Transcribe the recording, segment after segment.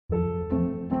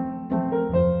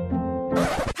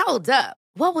Hold up.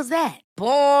 What was that?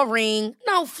 Boring.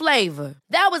 No flavor.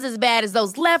 That was as bad as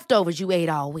those leftovers you ate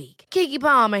all week. Keke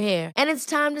Palmer here, and it's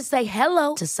time to say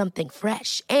hello to something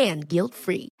fresh and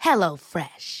guilt-free. Hello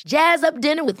Fresh. Jazz up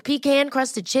dinner with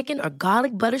pecan-crusted chicken or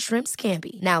garlic butter shrimp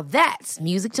scampi. Now that's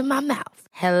music to my mouth.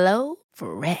 Hello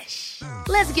Fresh.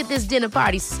 Let's get this dinner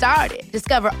party started.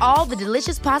 Discover all the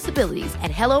delicious possibilities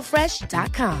at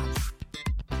hellofresh.com.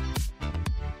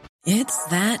 It's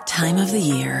that time of the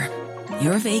year.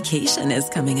 Your vacation is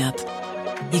coming up.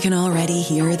 You can already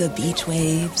hear the beach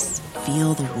waves,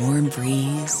 feel the warm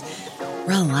breeze,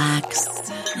 relax,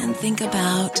 and think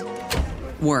about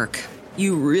work.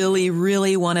 You really,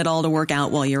 really want it all to work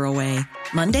out while you're away.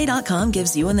 Monday.com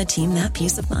gives you and the team that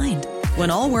peace of mind.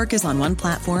 When all work is on one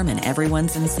platform and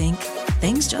everyone's in sync,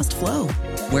 things just flow.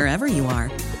 Wherever you are,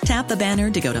 tap the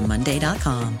banner to go to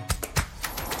Monday.com.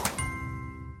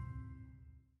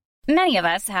 Many of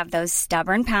us have those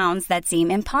stubborn pounds that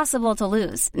seem impossible to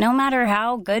lose, no matter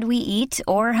how good we eat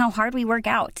or how hard we work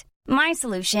out. My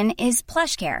solution is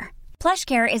PlushCare.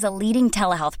 PlushCare is a leading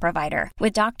telehealth provider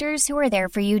with doctors who are there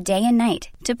for you day and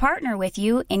night to partner with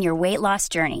you in your weight loss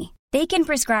journey. They can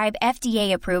prescribe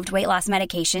FDA-approved weight loss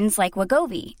medications like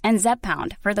Wegovy and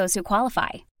Zepbound for those who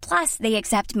qualify. Plus, they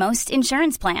accept most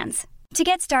insurance plans. To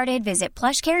get started, visit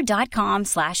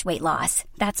plushcare.com/weightloss.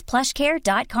 That's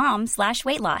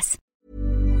plushcare.com/weightloss.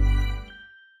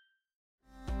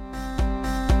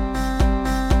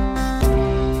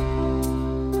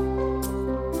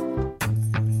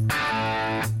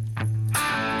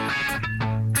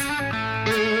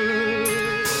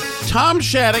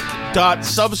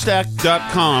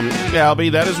 TomShattuck.substack.com.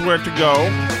 Albie, that is where to go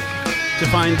to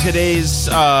find today's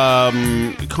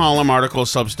column, article,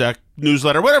 Substack,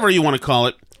 newsletter, whatever you want to call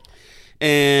it.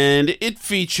 And it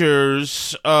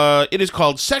features, it is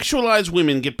called Sexualized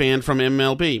Women Get Banned from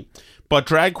MLB, but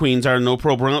Drag Queens Are No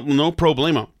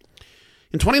Problemo.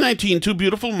 In 2019, two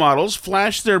beautiful models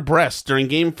flashed their breasts during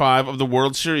Game 5 of the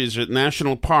World Series at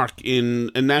Nationals Park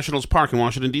in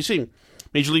Washington, D.C.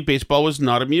 Major League Baseball was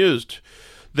not amused.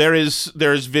 There is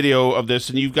video of this,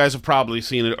 and you guys have probably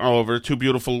seen it all over. Two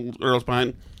beautiful girls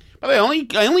behind. But I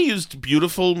only used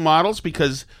beautiful models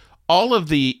because all of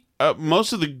the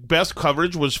most of the best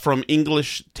coverage was from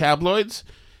English tabloids,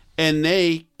 and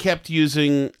they kept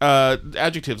using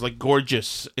adjectives like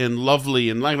gorgeous and lovely,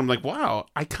 and I'm like, wow,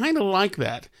 I kind of like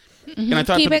that. Mm-hmm. And I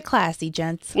thought keep it classy,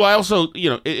 gents. Well, I also, at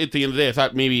the end of the day, I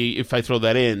thought maybe if I throw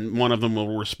that in, one of them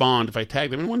will respond if I tag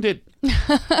them, and one did.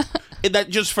 That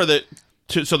just for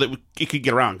so that it could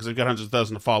get around, because I've got hundreds of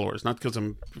thousands of followers, not because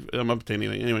I'm up to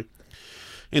anything. Anyway,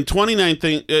 in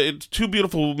 2019, two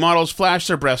beautiful models flashed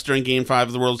their breasts during Game 5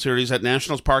 of the World Series at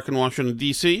Nationals Park in Washington,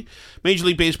 D.C. Major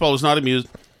League Baseball was not amused.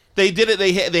 They did it.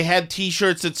 They had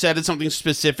T-shirts that said something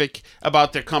specific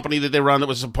about their company that they run that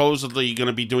was supposedly going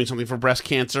to be doing something for breast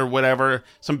cancer, whatever,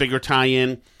 some bigger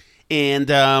tie-in, and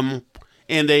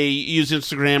they used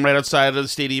Instagram right outside of the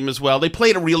stadium as well. They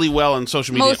played it really well on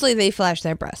social media. Mostly they flashed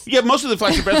their breasts. Yeah, mostly they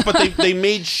flashed their breasts, but they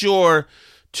made sure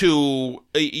to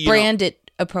brand it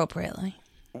appropriately.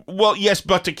 Well, yes,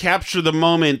 but to capture the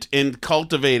moment and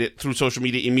cultivate it through social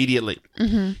media immediately.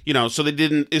 Mm-hmm. So they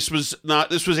didn't. This was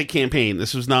a campaign.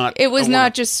 This was not. It was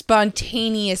not just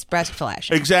spontaneous breast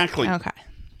flashing. Exactly. Okay.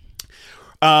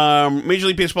 Major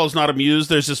League Baseball is not amused.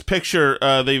 There's this picture.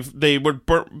 They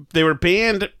were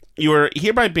banned. You are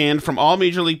hereby banned from all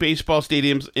Major League Baseball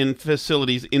stadiums and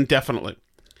facilities indefinitely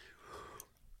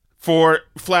for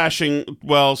flashing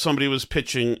while somebody was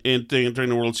pitching during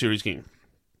the World Series game.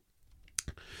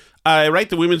 I write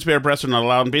the women's bare breasts are not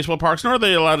allowed in baseball parks, nor are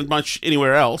they allowed much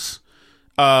anywhere else.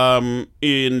 And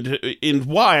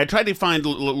why? I tried to find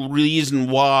a reason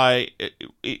why,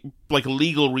 like a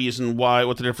legal reason why,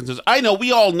 what the difference is. I know,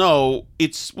 we all know,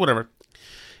 it's whatever.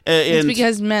 It's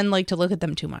because men like to look at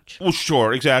them too much. Well,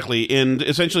 sure, exactly. And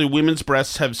essentially, women's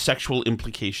breasts have sexual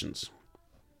implications.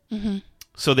 Mm-hmm.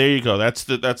 So there you go. That's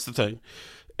the thing.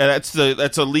 That's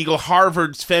a legal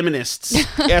Harvard feminists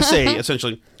essay,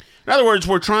 essentially. In other words,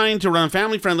 we're trying to run a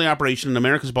family-friendly operation in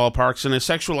America's ballparks, and a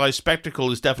sexualized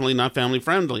spectacle is definitely not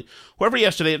family-friendly. However,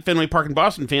 yesterday at Fenway Park in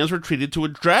Boston, fans were treated to a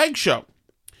drag show.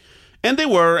 And they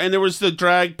were, and there was the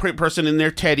drag person in their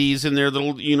teddies and their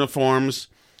little uniforms,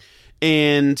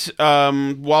 and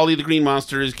Wally the Green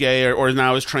Monster is gay, or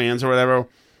now is trans, or whatever.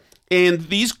 And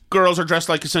these girls are dressed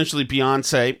like essentially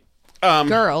Beyonce.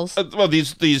 Girls?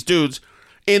 These dudes.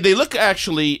 And they look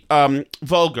actually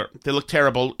vulgar. They look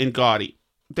terrible and gaudy.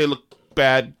 They look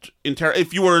bad.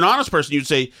 If you were an honest person, you'd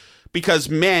say because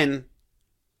men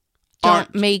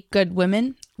don't make good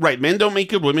women. Right, men don't make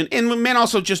good women, and men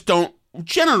also just don't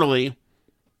generally.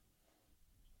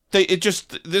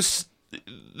 This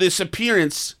this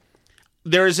appearance.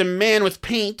 There is a man with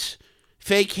paint,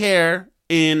 fake hair,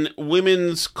 in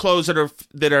women's clothes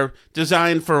that are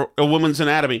designed for a woman's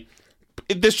anatomy.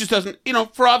 This just doesn't,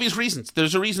 for obvious reasons.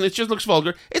 There's a reason. It just looks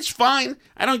vulgar. It's fine.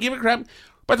 I don't give a crap.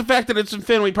 But the fact that it's in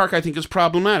Fenway Park, I think, is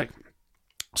problematic.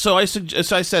 So I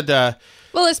said...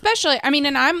 well, especially,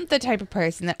 and I'm the type of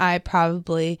person that I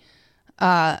probably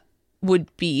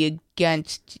would be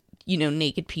against,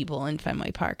 naked people in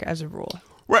Fenway Park as a rule.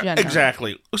 Right, generally.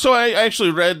 Exactly. So I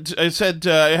actually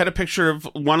I had a picture of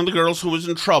one of the girls who was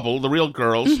in trouble, the real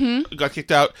girls, got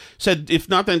kicked out, said, if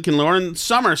not, then can Lauren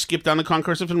Summer skip down the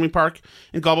concourse of Fenway Park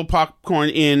and gobble popcorn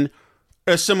in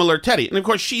a similar teddy? And of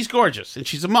course, she's gorgeous, and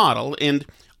she's a model, and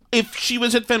if she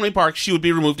was at Fenway Park, she would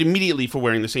be removed immediately for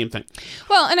wearing the same thing.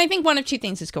 Well, and I think one of two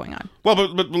things is going on. Well,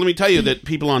 but let me tell you that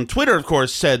people on Twitter, of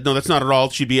course, said, no, that's not at all.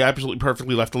 She'd be absolutely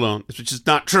perfectly left alone, which is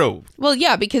not true. Well,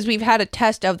 yeah, because we've had a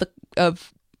test of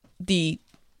the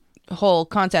whole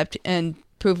concept and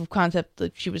proof of concept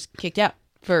that she was kicked out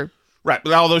for. Right,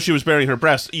 but although she was baring her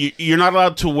breasts, you're not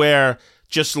allowed to wear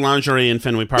just lingerie in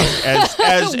Fenway Park.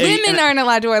 As women aren't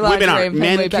allowed to wear lingerie. Women aren't.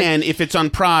 Men can if it's on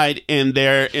Pride and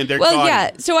they're well, gaudy.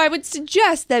 Yeah. So I would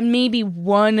suggest that maybe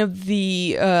one of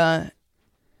the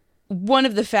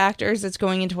factors that's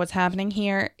going into what's happening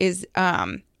here is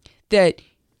that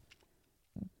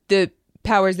the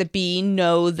powers that be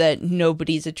know that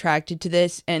nobody's attracted to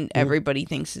this and everybody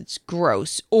thinks it's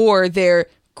gross, or they're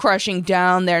crushing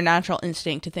down their natural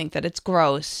instinct to think that it's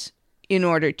gross in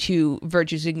order to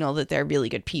virtue signal that they're really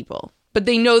good people. But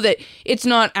they know that it's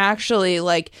not actually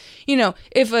like,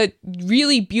 if a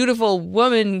really beautiful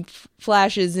woman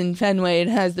flashes in Fenway, it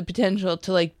has the potential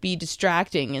to like be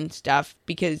distracting and stuff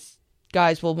because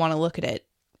guys will want to look at it.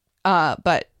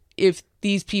 But if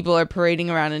these people are parading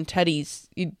around in teddies,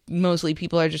 mostly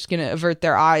people are just going to avert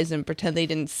their eyes and pretend they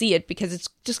didn't see it because it's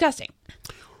disgusting.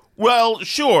 Well,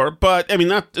 sure, but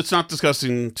it's not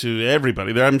disgusting to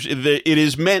everybody. It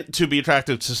is meant to be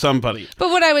attractive to somebody. But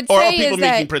what I would say is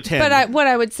that, pretend. What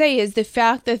I would say is the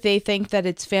fact that they think that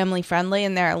it's family friendly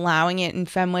and they're allowing it in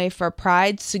Fenway for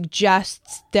Pride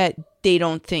suggests that they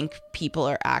don't think people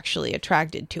are actually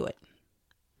attracted to it.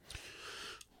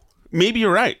 Maybe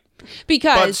you're right.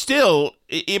 But still,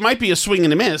 it might be a swing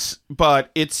and a miss, but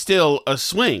it's still a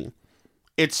swing.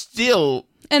 It's still...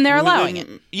 And they're allowing it.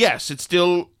 Yes, it's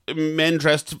still men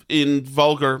dressed in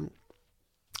vulgar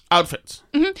outfits.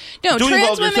 Mm-hmm. No, doing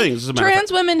vulgar things, as a matter of fact.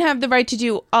 Trans women have the right to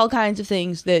do all kinds of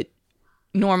things that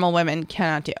normal women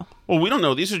cannot do. Well, we don't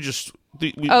know. These are just...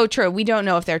 Oh, true. We don't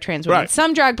know if they're trans women. Right.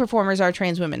 Some drag performers are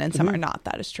trans women and some are not.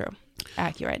 That is true.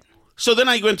 Accurate. So then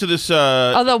I go into this...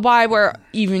 Although why we're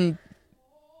even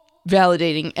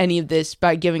validating any of this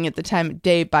by giving it the time of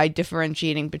day by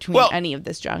differentiating between any of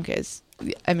this junk is...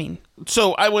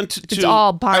 So I went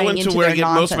to where I get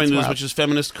most of my news, which is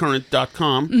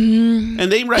feministcurrent.com,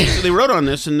 and they wrote on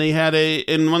this, and they had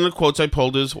and one of the quotes I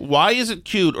pulled is, why is it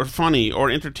cute or funny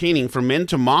or entertaining for men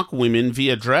to mock women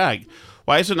via drag?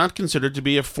 Why is it not considered to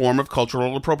be a form of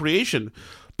cultural appropriation,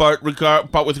 but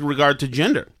with regard to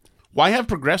gender? Why have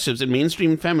progressives and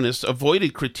mainstream feminists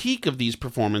avoided critique of these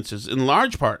performances in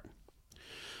large part?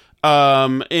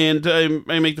 And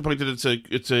I make the point that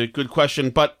it's a good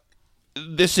question, but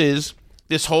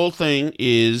this whole thing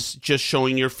is just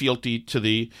showing your fealty to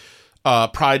the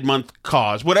Pride Month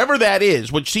cause, whatever that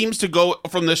is, which seems to go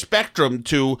from the spectrum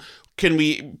to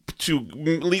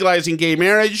legalizing gay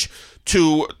marriage,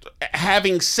 to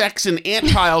having sex in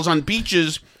ant piles on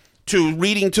beaches, to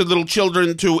reading to little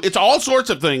children, to it's all sorts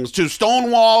of things, to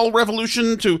Stonewall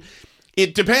Revolution, to...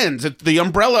 It depends. The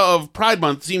umbrella of Pride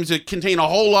Month seems to contain a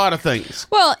whole lot of things.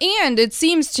 Well, and it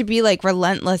seems to be like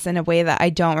relentless in a way that I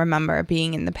don't remember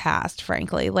being in the past,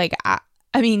 frankly. Like, I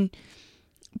mean,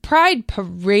 Pride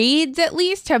parades at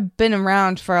least have been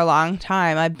around for a long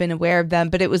time. I've been aware of them,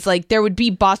 but it was like there would be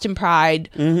Boston Pride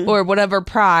or whatever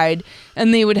Pride,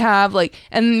 and they would have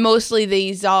and mostly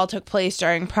these all took place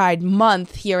during Pride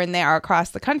Month here and there across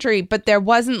the country, but there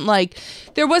wasn't like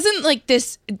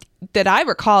this that I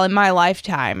recall in my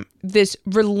lifetime, this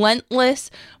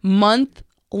relentless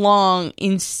month-long,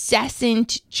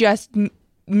 incessant, just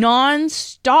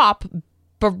non-stop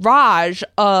barrage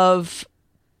of,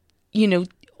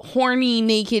 horny,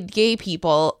 naked gay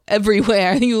people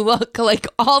everywhere you look, like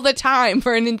all the time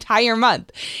for an entire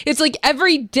month. It's like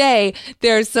every day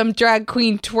there's some drag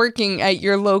queen twerking at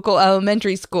your local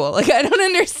elementary school. Like, I don't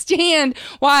understand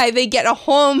why they get a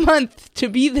whole month to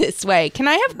be this way. Can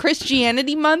I have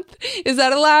Christianity month? Is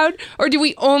that allowed? Or do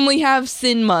we only have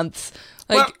sin months?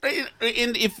 Well,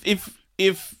 and if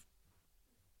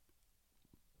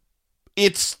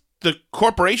it's the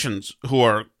corporations who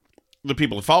are the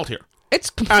people at fault here. It's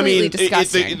completely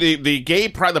disgusting. The gay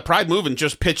pride, the Pride movement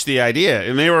just pitched the idea,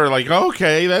 and they were like,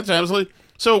 okay, that's absolutely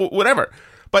so whatever.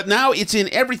 But now it's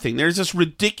in everything. There's this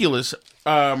ridiculous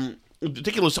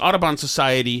Audubon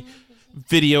Society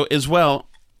video as well.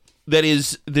 That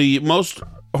is the most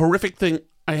horrific thing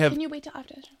I have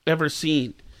ever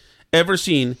seen.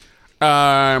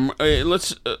 I'm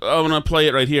gonna play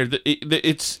it right here.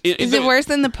 Is it worse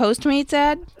than the Postmates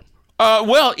ad?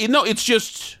 Well, it's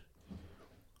just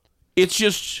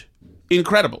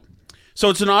incredible. So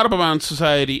it's an Audubon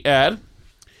Society ad,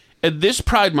 and this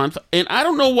Pride Month, and I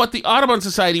don't know what the Audubon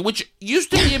Society, which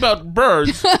used to be about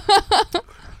birds,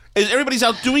 is everybody's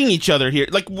outdoing each other here.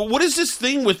 Like, what is this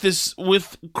thing with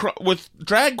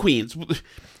drag queens?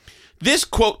 This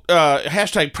quote,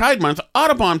 hashtag Pride Month,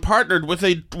 Audubon partnered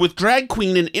with drag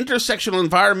queen and intersectional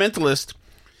environmentalist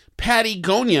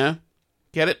Patagonia.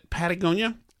 Get it?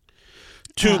 Patagonia?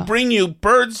 To bring you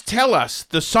Birds Tell Us,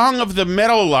 the song of the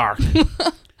meadowlark.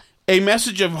 A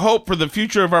message of hope for the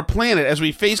future of our planet as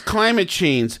we face climate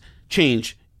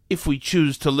change if we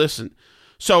choose to listen.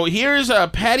 So here's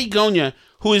Patagonia,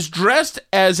 who is dressed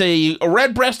as a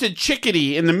red-breasted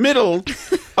chickadee in the middle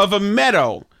of a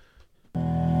meadow,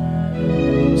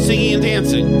 singing and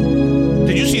dancing.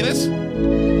 Did you see this?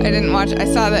 I didn't watch it. I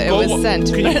saw that it was sent.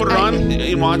 Can you put it on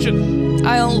and watch it?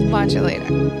 I'll watch it later.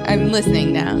 I'm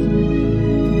listening now.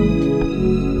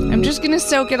 I'm just going to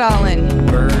soak it all in.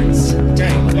 Birds.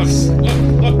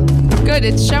 Look. Good,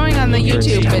 it's showing on the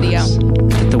YouTube video.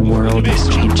 That the world is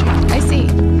changing. I see.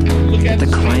 Look at The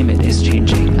climate is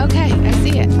changing. Okay, I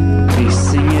see it. They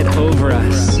sing it over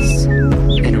us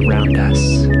and around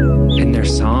us. In their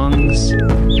songs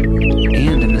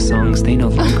and in the songs they no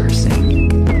longer sing.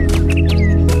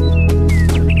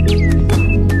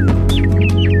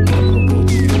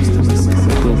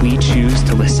 Will we choose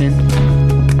to listen?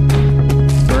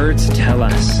 Birds tell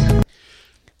us.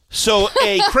 So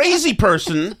a crazy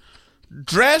person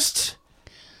dressed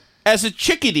as a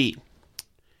chickadee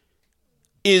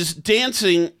is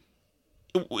dancing,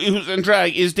 who's in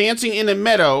drag, is dancing in a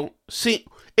meadow.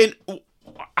 And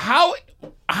how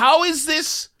is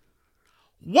this?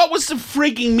 What was the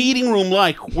freaking meeting room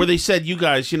like where they said, you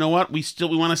guys, you know what? We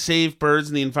want to save birds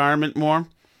and the environment more.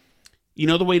 You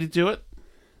know the way to do it?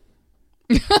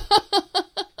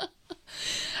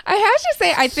 I have to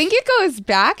say, I think it goes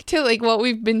back to like what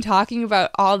we've been talking about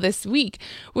all this week,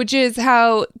 which is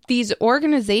how these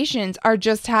organizations are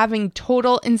just having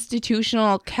total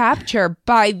institutional capture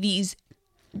by these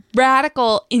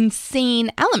radical,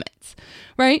 insane elements,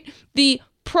 right? The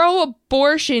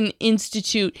pro-abortion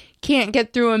institute can't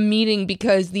get through a meeting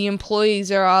because the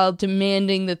employees are all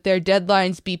demanding that their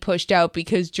deadlines be pushed out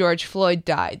because George Floyd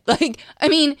died. Like, I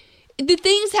mean, the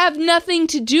things have nothing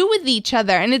to do with each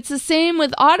other. And it's the same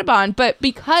with Audubon, but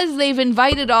because they've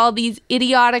invited all these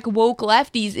idiotic woke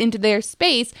lefties into their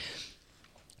space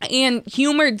and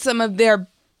humored some of their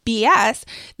BS,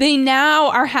 they now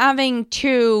are having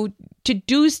to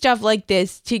do stuff like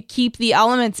this to keep the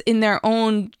elements in their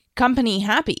own company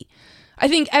happy. I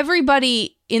think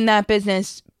everybody in that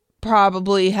business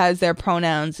probably has their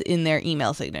pronouns in their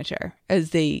email signature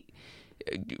as they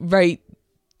write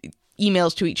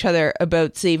emails to each other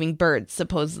about saving birds,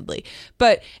 supposedly.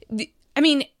 But, I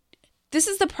mean, this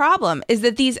is the problem, is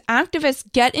that these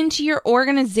activists get into your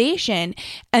organization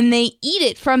and they eat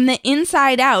it from the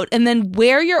inside out and then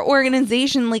wear your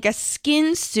organization like a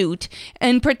skin suit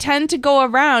and pretend to go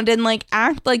around and like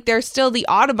act like they're still the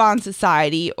Audubon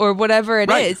Society or whatever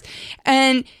it is.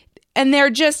 And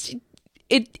they're just...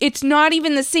 It's not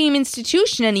even the same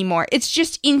institution anymore. It's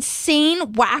just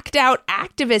insane, whacked out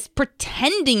activists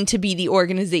pretending to be the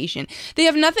organization. They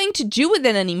have nothing to do with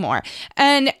it anymore.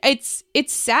 And it's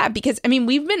sad because, I mean,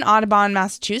 we've been Audubon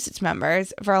Massachusetts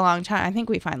members for a long time. I think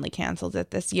we finally canceled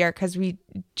it this year because we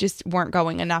just weren't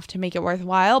going enough to make it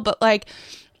worthwhile. But like,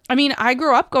 I mean, I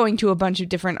grew up going to a bunch of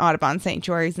different Audubon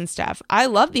sanctuaries and stuff. I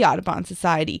love the Audubon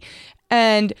Society.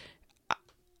 And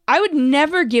I would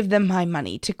never give them my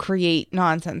money to create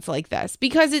nonsense like this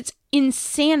because it's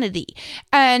insanity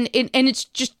and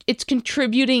it's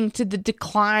contributing to the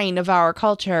decline of our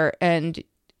culture and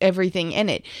everything in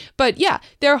it. But yeah,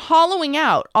 they're hollowing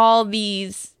out all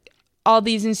these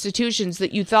institutions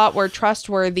that you thought were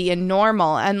trustworthy and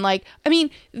normal. And like, I mean,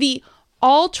 the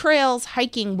All Trails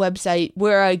hiking website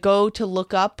where I go to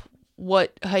look up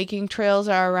what hiking trails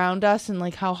are around us and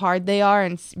like how hard they are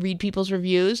and read people's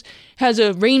reviews has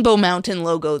a Rainbow Mountain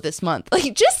logo this month.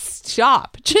 Like, just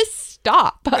stop. And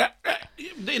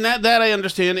that I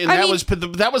understand, and that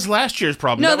was last year's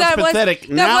problem. No, that was pathetic.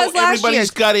 Now was last everybody's year's.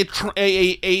 got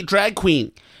a drag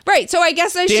queen. Right, so I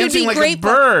guess I should Dancing be like a grateful.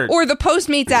 bird. Or the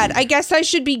Postmates ad. I guess I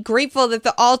should be grateful that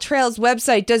the All Trails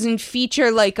website doesn't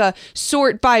feature like a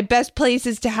sort by best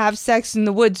places to have sex in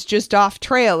the woods just off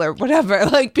trail or whatever.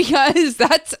 Like, because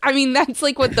that's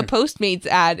like what the Postmates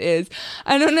ad is.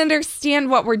 I don't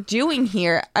understand what we're doing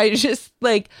here. I just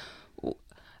like,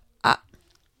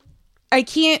 I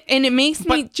can't, and it makes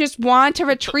me just want to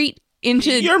retreat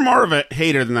into. You're more of a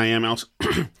hater than I am, Alice.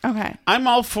 Okay. I'm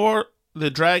all for the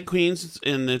drag queens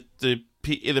and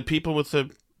the people with the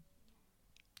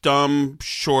dumb,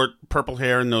 short, purple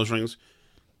hair and nose rings.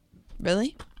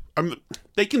 Really?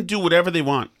 They can do whatever they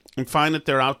want. I'm fine that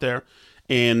they're out there.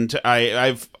 And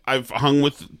I've hung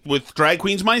with drag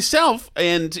queens myself.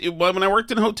 And when I worked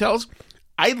in hotels,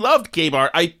 I loved gay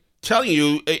bar. I tell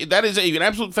you, that is an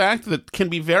absolute fact that can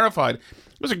be verified.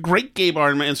 It was a great gay bar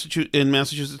in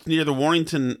Massachusetts near the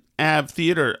Warrington Ave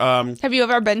Theater. Have you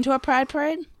ever been to a Pride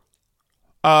Parade?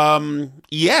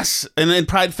 Yes, and then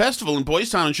Pride Festival in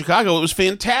Boys Town in Chicago. It was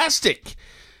fantastic.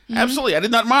 Mm-hmm. Absolutely. I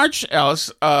did not march,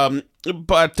 Alice.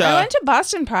 But I went to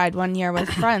Boston Pride one year with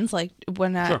friends, like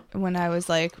when I was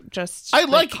like just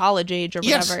college age or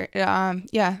whatever.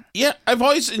 Yeah, I've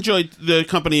always enjoyed the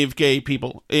company of gay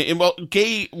people. And well,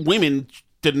 gay women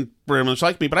didn't very much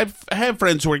like me, but I have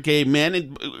friends who are gay men,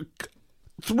 and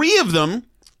 3 of them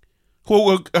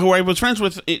who I was friends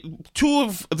with, 2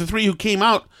 of the 3 who came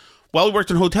out while we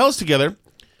worked in hotels together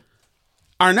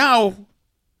are now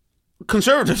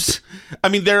conservatives. I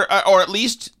mean, they're, or at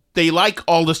least they like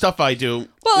all the stuff I do.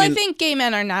 Well, I think gay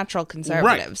men are natural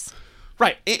conservatives.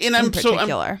 Right. And I'm in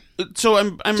particular.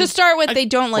 I'm to start with, they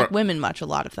don't like women much, a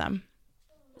lot of them.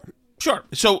 Sure.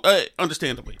 So,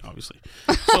 understandably, obviously.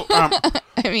 So,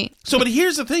 but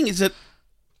here's the thing is that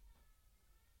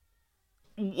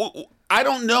I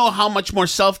don't know how much more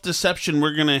self-deception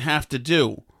we're going to have to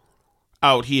do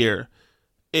out here.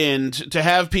 And to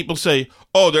have people say,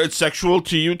 oh, it's sexual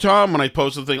to you, Tom, when I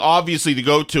post the thing. Obviously, the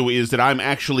go-to is that I'm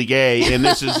actually gay, and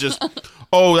this is just,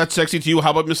 oh, that's sexy to you.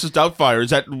 How about Mrs. Doubtfire?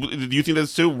 Do you think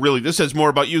that's too? Really, this says more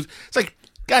about you. It's like,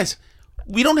 guys,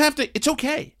 we don't have to, it's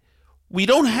okay. We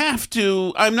don't have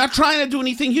to, I'm not trying to do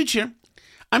anything huge here.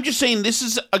 I'm just saying this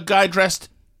is a guy dressed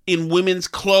in women's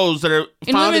clothes that are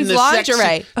found in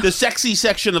the sexy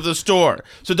section of the store.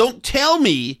 So don't tell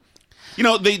me,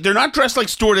 they're not dressed like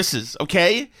stewardesses,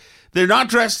 okay? They're not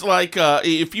dressed like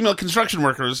female construction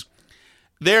workers.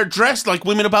 They're dressed like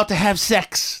women about to have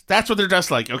sex. That's what they're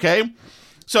dressed like, okay?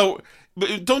 So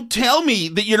don't tell me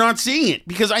that you're not seeing it,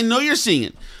 because I know you're seeing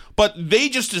it. But they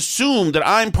just assume that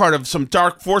I'm part of some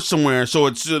dark force somewhere, so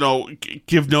it's,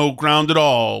 give no ground at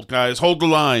all, guys. Hold the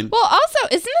line. Well, also,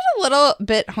 isn't it a little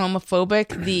bit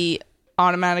homophobic, the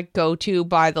automatic go-to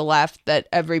by the left that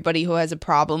everybody who has a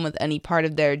problem with any part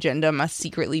of their agenda must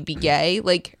secretly be gay?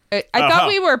 Like, I thought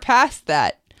we were past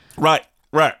that. Right.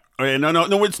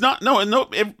 No, it's not. No,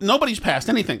 nobody's past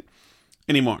anything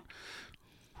anymore.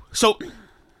 So,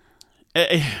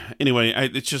 anyway,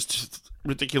 it's just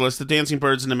ridiculous. The dancing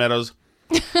birds in the meadows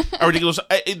are ridiculous.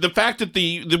 The fact that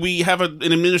we have an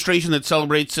administration that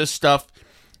celebrates this stuff,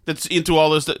 that's into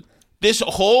all this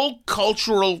whole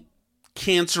cultural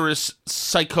cancerous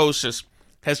psychosis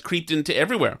has creeped into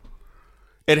everywhere.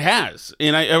 It has.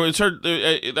 And I was heard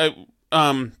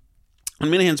on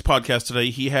Minahan's podcast today,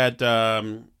 he had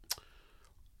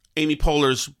Amy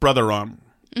Poehler's brother on,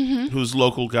 who's a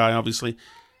local guy, obviously.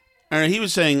 And he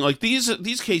was saying, like,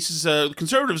 these cases,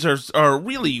 conservatives are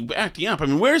really acting up. I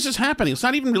mean, where is this happening? It's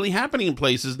not even really happening in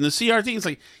places. And the CRT, it's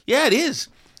like, yeah, it is.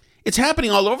 It's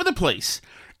happening all over the place.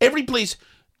 Every place,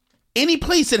 any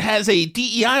place that has a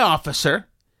DEI officer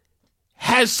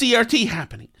has CRT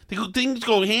happening. Things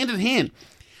go hand in hand.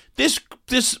 This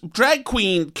drag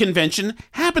queen convention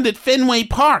happened at Fenway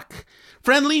Park.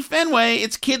 Friendly Fenway,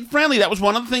 it's kid-friendly. That was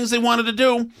one of the things they wanted to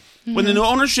do when the new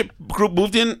ownership group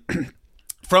moved in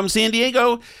from San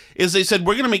Diego, is they said,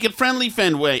 we're going to make it Friendly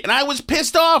Fenway. And I was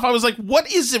pissed off. I was like,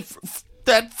 what is it,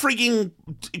 that freaking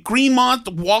green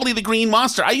monster, Wally the Green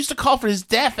Monster? I used to call for his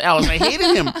death, Alice. I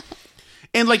hated him.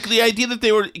 And like the idea that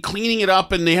they were cleaning it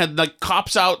up and they had like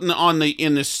cops out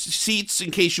in the seats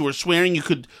in case you were swearing, you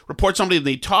could report somebody and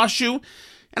they toss you.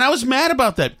 And I was mad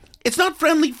about that. It's not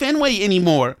Friendly Fenway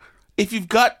anymore. If you've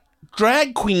got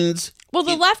drag queens. Well,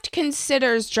 the left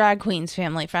considers drag queens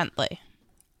family friendly.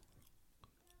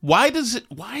 Why is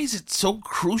it so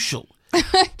crucial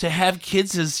to have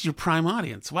kids as your prime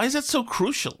audience? Why is that so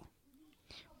crucial?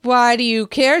 Why do you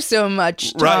care so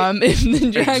much, Tom? Right. If the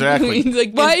drag queen's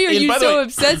like, why are you so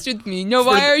obsessed with me? No,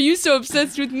 why are you so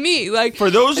obsessed with me? Like,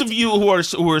 for those of you who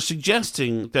are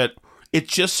suggesting that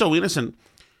it's just so innocent,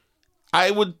 I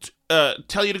would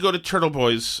tell you to go to Turtle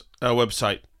Boy's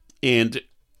website and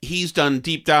he's done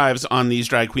deep dives on these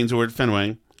drag queens who are at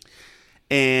Fenway.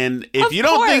 And if Of you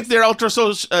don't course. think they're ultra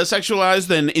sexualized,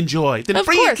 then enjoy. Then Of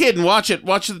bring your course. kid and watch it.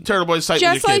 Watch the Turtle Boys site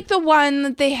Just with your like kid. the one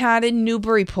that they had in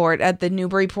Newburyport at the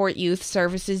Newburyport Youth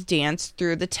Services Dance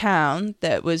Through the Town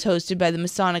that was hosted by the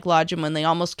Masonic Lodge, and when they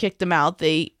almost kicked them out,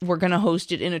 they were going to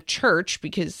host it in a church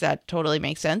because that totally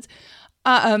makes sense.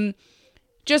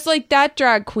 Just like that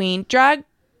drag queen, drag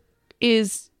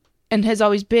is and has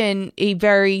always been a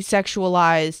very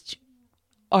sexualized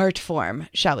art form,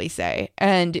 shall we say.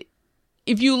 And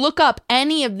if you look up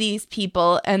any of these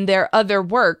people and their other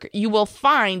work, you will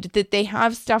find that they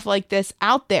have stuff like this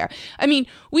out there. I mean,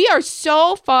 we are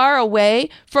so far away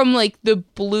from like the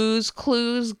Blues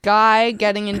Clues guy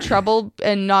getting in trouble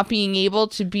and not being able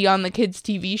to be on the kids'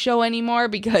 TV show anymore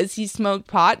because he smoked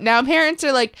pot. Now parents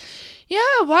are like,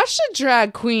 yeah, watch the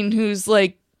drag queen who's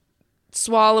like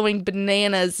swallowing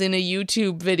bananas in a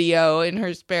YouTube video in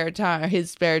her spare time, his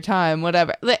spare time,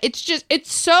 whatever. It's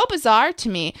so bizarre to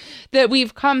me that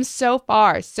we've come so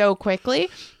far so quickly.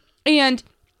 And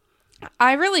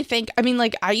I really think, I mean,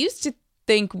 like, I used to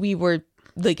think we were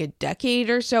like a decade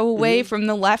or so away from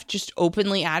the left just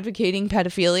openly advocating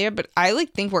pedophilia, but I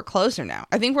like think we're closer now.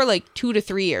 I think we're like 2 to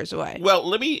 3 years away Well,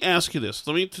 let me ask you this.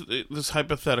 This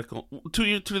hypothetical.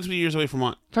 2 to 3 years away from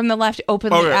what? from the left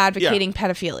openly Oh, right. advocating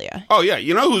pedophilia. Oh, yeah.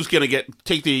 You know who's going to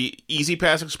take the Easy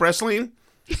Pass Express lane?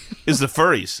 Is the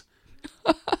furries.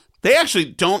 They actually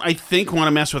don't, I think, want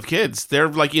to mess with kids. They're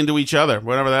like into each other,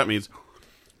 whatever that means.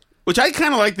 Which I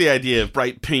kind of like the idea of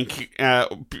bright pink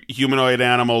humanoid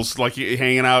animals like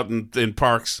hanging out in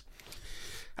parks.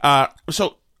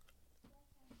 So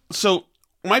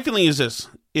my feeling is this.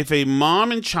 If a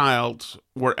mom and child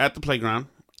were at the playground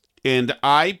and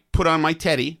I put on my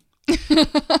teddy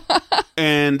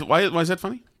and why is that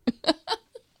funny?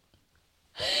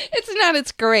 It's not.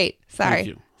 It's great. Sorry. Thank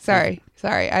you. Sorry.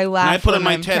 I laughed I put when on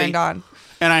my I'm teddy. turned on.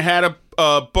 And I had a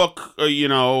book,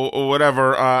 or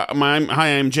whatever. Hi,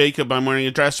 I'm Jacob. I'm wearing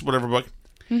a dress, whatever book.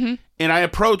 Mm-hmm. And I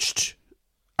approached.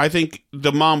 I think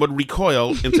the mom would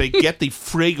recoil and say, "Get the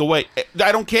frig away!"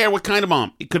 I don't care what kind of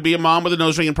mom. It could be a mom with a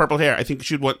nose ring and purple hair. I think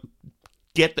she'd want,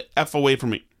 "Get the f away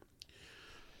from me."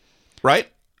 Right?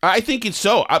 I think it's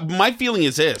so. My feeling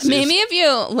is this. Maybe if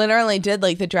you literally did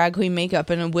like the drag queen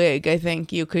makeup and a wig, I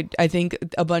think you could. I think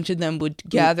a bunch of them would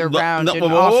gather around and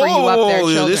offer you up their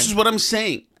children. This is what I'm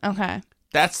saying. Okay.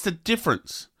 That's the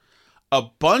difference. A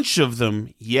bunch of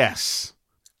them, yes.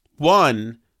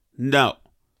 One, no.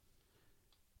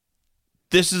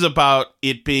 This is about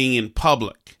it being in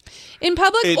public. In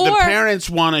public, or the parents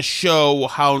want to show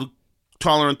how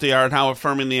tolerant they are and how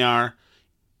affirming they are.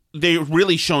 They're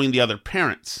really showing the other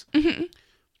parents. Mm-hmm.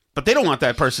 But they don't want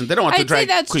that person. They don't want the drag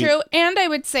queen. I'd say that's true. And I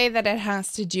would say that it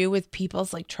has to do with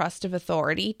people's like trust of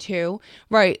authority too.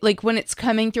 Right. Like when it's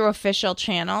coming through official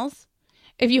channels.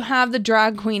 If you have the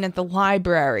drag queen at the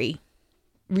library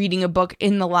reading a book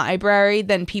in the library,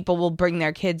 then people will bring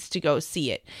their kids to go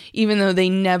see it, even though they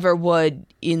never would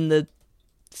in the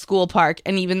school park.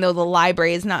 And even though the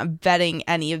library is not vetting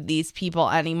any of these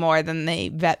people any more than they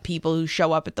vet people who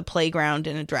show up at the playground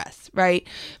in a dress, right?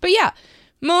 But yeah,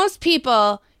 most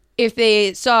people, if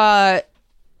they saw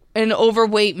an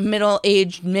overweight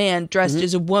middle-aged man dressed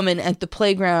as a woman at the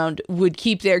playground, would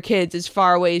keep their kids as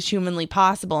far away as humanly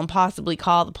possible and possibly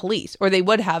call the police, or they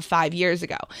would have 5 years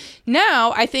ago.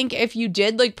 Now, I think if you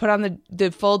did like put on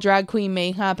the full drag queen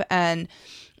makeup and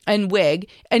wig,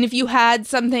 and if you had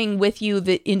something with you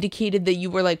that indicated that you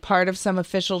were like part of some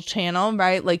official channel,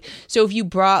 right? Like, so if you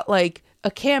brought like a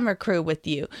camera crew with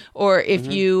you, or if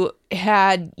you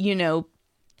had,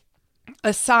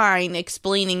 a sign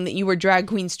explaining that you were drag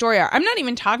queen story hour. I'm not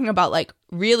even talking about like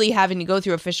really having to go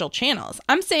through official channels.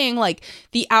 I'm saying like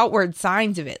the outward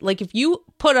signs of it. Like if you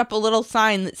put up a little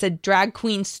sign that said drag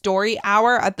queen story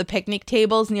hour at the picnic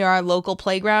tables near our local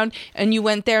playground, and you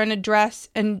went there in a dress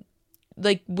and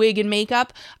like wig and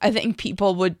makeup, I think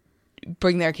people would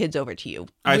bring their kids over to you.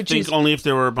 I think only if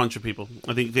there were a bunch of people.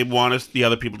 I think they want the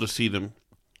other people to see them.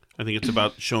 I think it's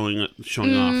about showing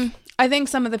off. I think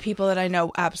some of the people that I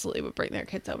know absolutely would bring their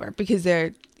kids over because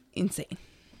they're insane.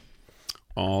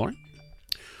 All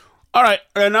right.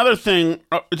 Another thing.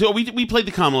 We played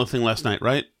the Kamala thing last night,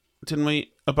 right? Didn't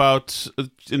we? About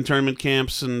internment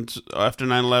camps and after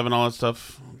 9/11, all that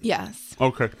stuff. Yes.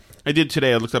 Okay. I did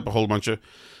today. I looked up a whole bunch of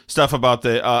stuff about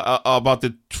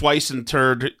the twice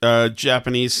interred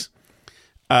Japanese.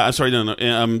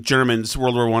 Germans,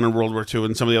 World War I and World War II,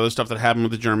 and some of the other stuff that happened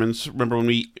with the Germans. Remember when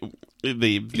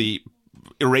the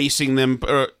erasing them.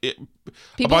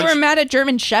 People were mad at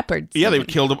German Shepherds. Yeah, they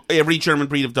killed every German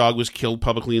breed of dog was killed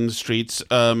publicly in the streets.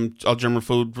 All German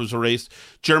food was erased.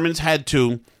 Germans had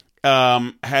to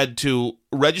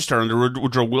register under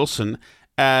Woodrow Wilson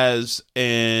as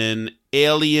an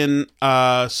alien,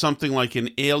 something like an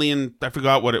alien. I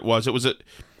forgot what it was. It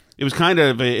was kind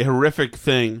of a horrific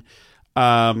thing.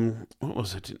 What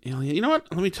was it? An alien? You know what?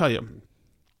 Let me tell you.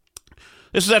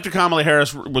 This is after Kamala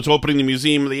Harris was opening the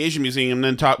museum, the Asian Museum,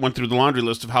 and then went through the laundry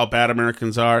list of how bad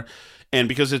Americans are. And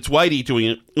because it's whitey doing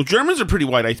it, well, Germans are pretty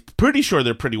white. I'm pretty sure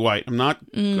they're pretty white. I'm not.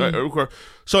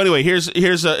 So anyway, here's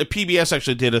PBS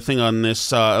actually did a thing on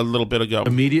this a little bit ago.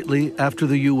 Immediately after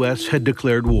the U.S. had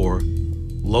declared war,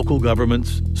 local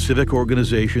governments, civic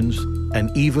organizations, and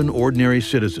even ordinary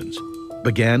citizens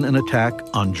began an attack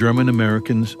on German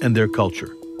Americans and their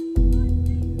culture.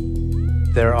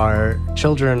 There are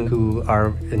children who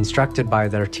are instructed by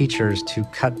their teachers to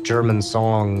cut German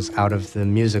songs out of the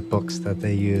music books that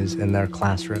they use in their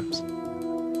classrooms.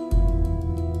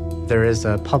 There is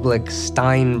a public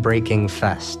Stein-breaking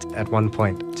fest at one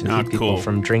point to keep people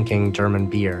from drinking German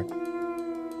beer.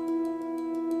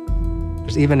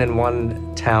 There's even in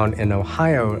one town in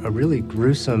Ohio a really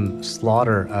gruesome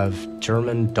slaughter of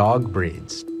German dog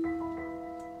breeds.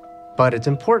 But it's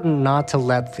important not to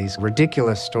let these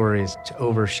ridiculous stories to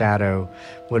overshadow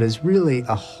what is really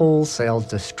a wholesale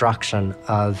destruction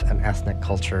of an ethnic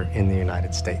culture in the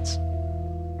United States.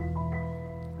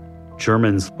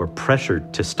 Germans were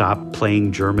pressured to stop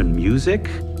playing German music,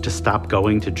 to stop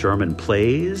going to German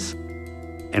plays.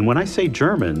 And when I say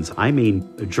Germans, I mean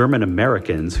German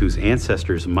Americans whose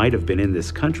ancestors might have been in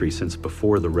this country since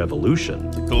before the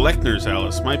Revolution. The Lechners,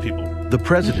 Alice, my people. The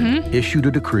president issued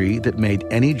a decree that made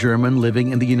any German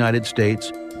living in the United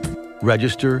States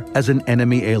register as an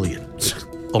enemy alien.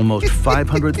 Almost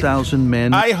 500,000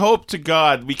 men. I hope to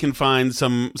God we can find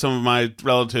some of my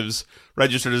relatives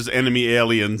registered as enemy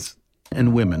aliens.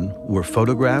 And women were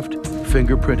photographed,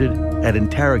 fingerprinted, and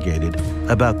interrogated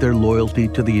about their loyalty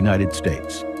to the United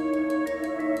States.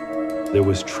 There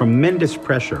was tremendous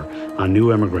pressure on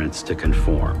new immigrants to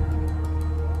conform,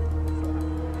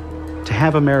 to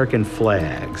have American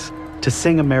flags, to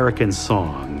sing American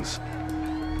songs.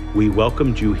 We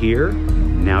welcomed you here.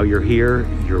 Now you're here,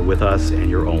 you're with us, and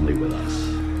you're only with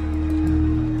us.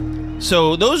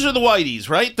 So those are the whiteys,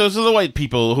 right? Those are the white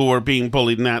people who were being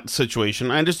bullied in that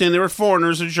situation. I understand they were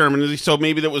foreigners of Germany, so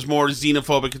maybe that was more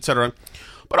xenophobic, etc.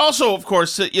 But also, of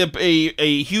course,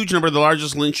 a huge number, the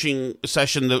largest lynching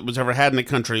session that was ever had in the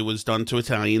country was done to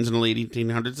Italians in the late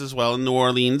 1800s as well in New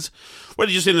Orleans, where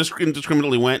they just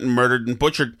indiscriminately went and murdered and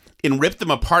butchered and ripped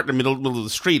them apart in the middle of the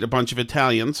street, a bunch of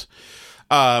Italians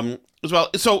as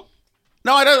well. So,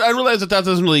 no, I realize that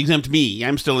doesn't really exempt me.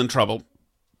 I'm still in trouble.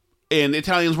 And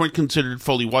Italians weren't considered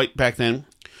fully white back then.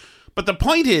 But the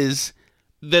point is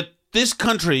that this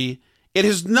country, it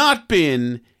has not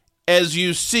been, as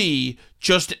you see,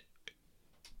 just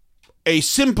a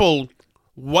simple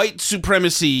white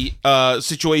supremacy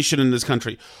situation in this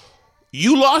country.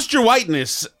 You lost your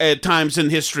whiteness at times in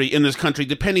history in this country,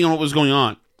 depending on what was going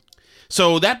on.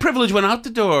 So that privilege went out the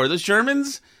door. The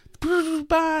Germans,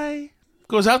 bye,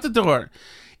 goes out the door.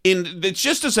 And it's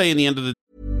just to say in the end of the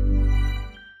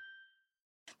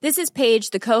This is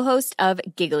Paige, the co-host of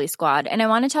Giggly Squad, and I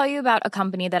want to tell you about a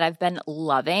company that I've been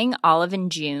loving, Olive &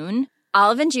 June.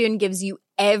 Olive & June gives you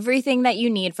everything that you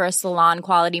need for a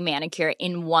salon-quality manicure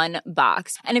in one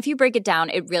box. And if you break it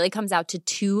down, it really comes out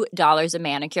to $2 a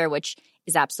manicure, which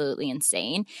is absolutely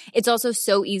insane. It's also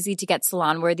so easy to get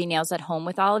salon-worthy nails at home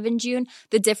with Olive & June.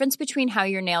 The difference between how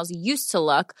your nails used to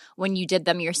look when you did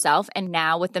them yourself and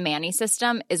now with the Mani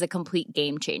system is a complete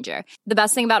game changer. The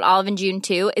best thing about Olive & June,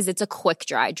 too, is it's a quick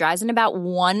dry. Dries in about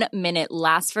 1 minute,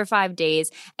 lasts for 5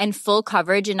 days, and full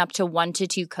coverage in up to 1 to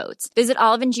 2 coats. Visit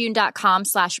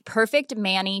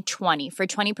oliveandjune.com/perfectmani20 for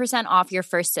 20% off your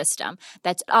first system.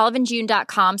 That's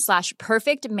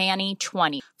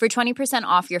oliveandjune.com/perfectmani20 for 20%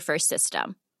 off your first system.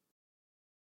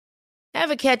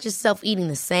 Ever catch yourself eating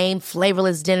the same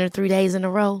flavorless dinner 3 days in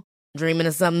a row? Dreaming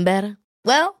of something better?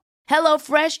 Well,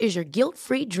 HelloFresh is your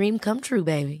guilt-free dream come true,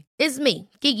 baby. It's me,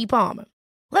 Keke Palmer.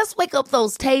 Let's wake up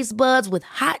those taste buds with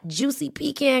hot, juicy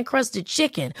pecan-crusted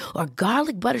chicken or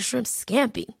garlic butter shrimp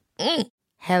scampi.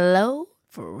 Hello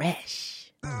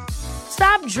Fresh.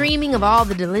 Stop dreaming of all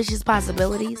the delicious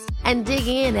possibilities and dig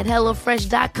in at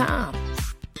HelloFresh.com.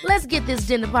 Let's get this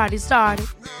dinner party started.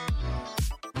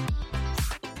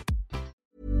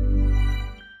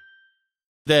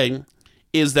 Thing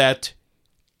is that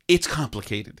it's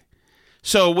complicated.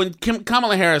 So when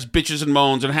Kamala Harris bitches and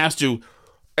moans and has to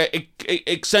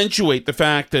accentuate the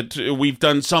fact that we've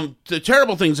done the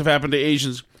terrible things have happened to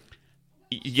Asians.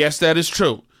 Yes, that is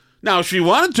true. Now, if she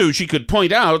wanted to, she could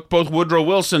point out both Woodrow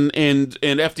Wilson and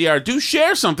FDR do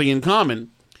share something in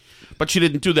common. But she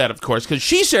didn't do that, of course, because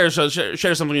she shares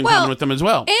something in common with them as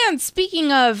well. And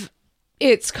speaking of,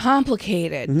 it's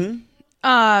complicated.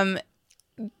 Mm-hmm.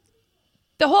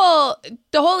 The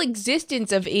whole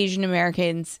existence of Asian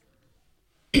Americans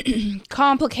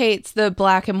complicates the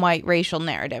black and white racial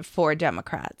narrative for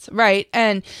Democrats, right?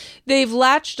 And they've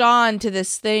latched on to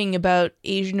this thing about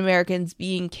Asian Americans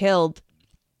being killed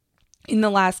in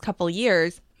the last couple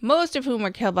years, most of whom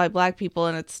were killed by black people,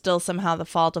 and it's still somehow the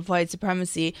fault of white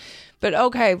supremacy. But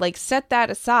okay, like, set that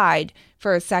aside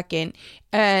for a second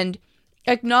and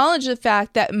acknowledge the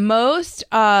fact that most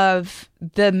of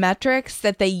the metrics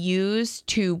that they use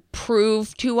to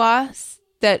prove to us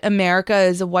that America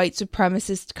is a white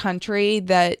supremacist country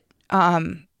that,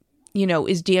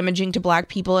 is damaging to black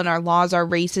people, and our laws are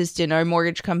racist, and our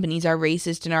mortgage companies are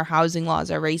racist, and our housing laws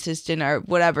are racist, and our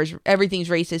everything's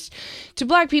racist to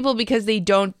black people because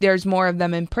there's more of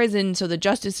them in prison, so the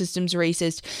justice system's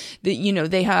racist.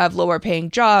 They have lower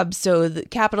paying jobs, so the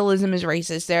capitalism is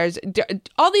racist. There's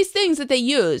all these things that they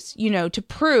use, to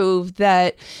prove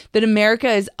that America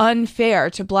is unfair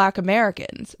to black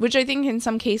Americans, which I think in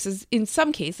some cases,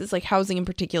 like housing in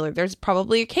particular, there's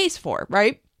probably a case for,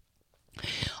 right?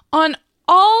 On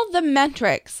all the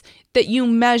metrics that you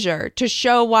measure to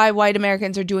show why white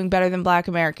Americans are doing better than black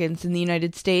Americans in the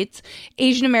United States,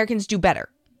 Asian Americans do better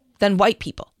than white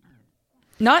people.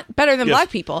 Not better than black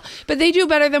people, but they do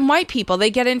better than white people. They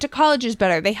get into colleges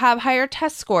better. They have higher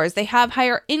test scores. They have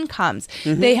higher incomes.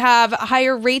 Mm-hmm. They have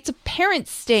higher rates of parents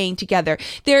staying together.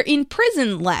 They're in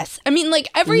prison less. I mean, like,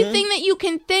 everything that you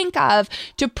can think of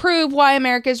to prove why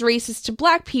America is racist to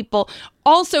black people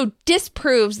also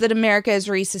disproves that America is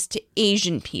racist to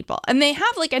Asian people. And they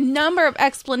have like a number of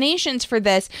explanations for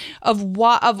this of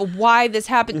why this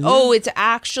happened. Mm-hmm. Oh, it's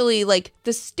actually like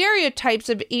the stereotypes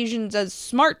of Asians as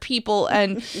smart people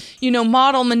and,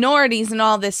 model minorities and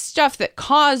all this stuff that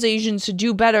cause Asians to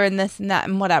do better in this and that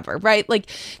and whatever, right? Like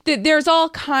there's all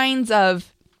kinds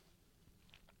of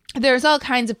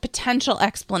potential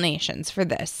explanations for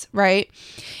this, right?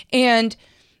 And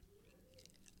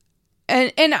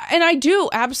I do,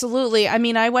 absolutely. I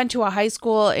mean, I went to a high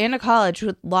school and a college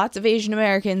with lots of Asian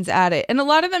Americans at it. And a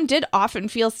lot of them did often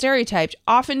feel stereotyped,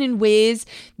 often in ways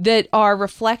that are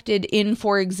reflected in,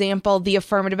 for example, the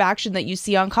affirmative action that you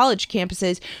see on college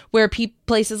campuses, where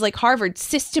places like Harvard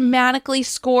systematically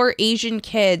score Asian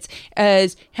kids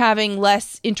as having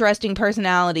less interesting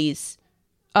personalities.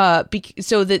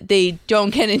 So that they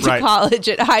don't get into college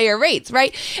at higher rates,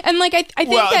 right? And like I think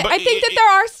that there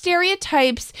are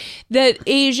stereotypes that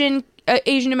Asian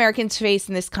Americans face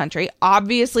in this country.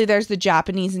 Obviously, there's the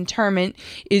Japanese internment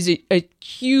is a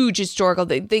huge historical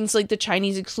thing. Things like the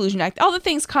Chinese Exclusion Act, all the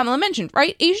things Kamala mentioned,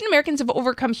 right? Asian Americans have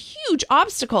overcome huge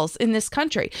obstacles in this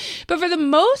country, but for the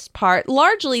most part,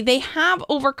 largely they have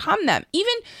overcome them.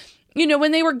 Even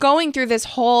when they were going through this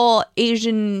whole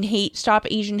Stop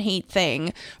Asian Hate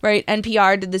thing, right?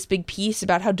 NPR did this big piece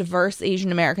about how diverse Asian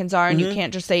Americans are, and you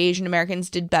can't just say Asian Americans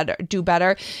do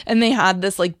better. And they had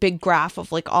this like big graph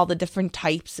of like all the different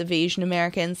types of Asian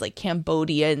Americans, like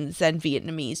Cambodians and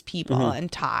Vietnamese people and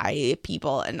Thai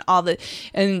people and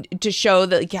and to show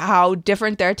that like, how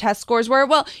different their test scores were.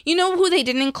 Well, you know who they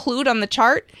didn't include on the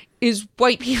chart is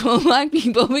white people and black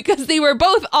people, because they were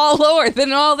both all lower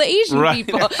than all the Asian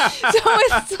people. So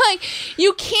it's like,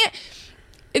 you can't,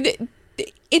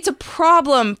 it's a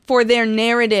problem for their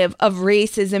narrative of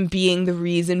racism being the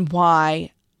reason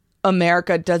why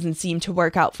America doesn't seem to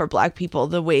work out for black people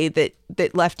the way that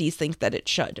lefties think that it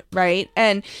should, right?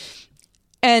 And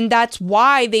that's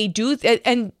why they do,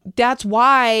 and that's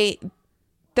why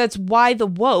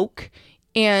the woke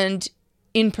and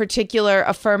in particular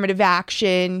affirmative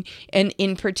action and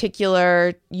in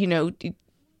particular,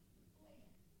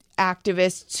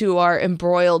 activists who are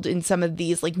embroiled in some of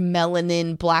these like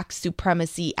melanin, black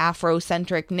supremacy,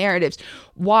 Afrocentric narratives,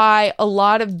 why a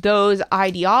lot of those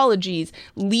ideologies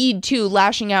lead to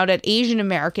lashing out at Asian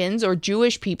Americans or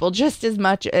Jewish people just as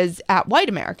much as at white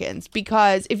Americans.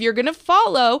 Because if you're going to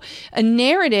follow a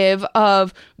narrative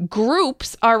of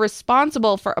groups are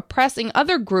responsible for oppressing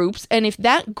other groups, and if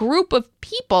that group of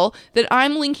people that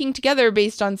I'm linking together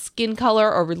based on skin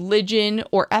color or religion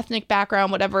or ethnic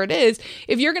background, whatever it is,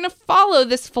 if you're going to follow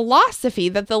this philosophy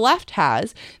that the left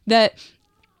has, that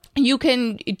you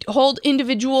can hold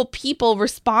individual people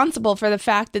responsible for the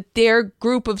fact that their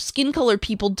group of skin color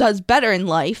people does better in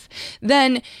life,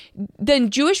 then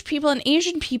Jewish people and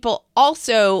Asian people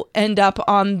also end up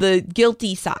on the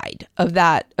guilty side of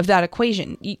that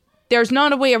equation. There's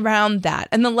not a way around that.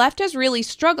 And the left has really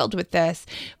struggled with this,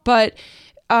 but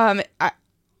I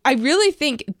really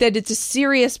think that it's a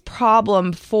serious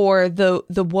problem for the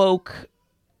woke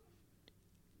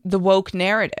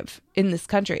narrative in this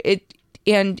country.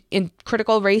 And in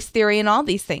critical race theory and all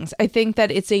these things. I think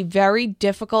that it's a very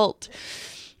difficult,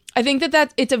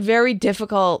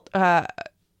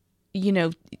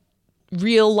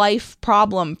 real life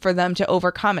problem for them to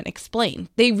overcome and explain.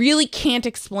 They really can't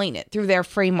explain it through their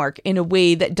framework in a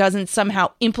way that doesn't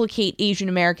somehow implicate Asian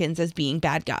Americans as being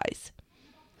bad guys.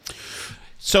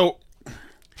 So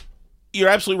you're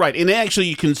absolutely right. And actually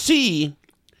you can see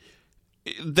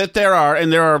that there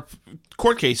are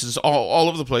court cases all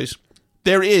over the place.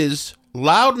 There is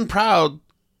loud and proud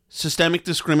systemic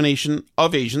discrimination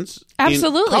of Asians in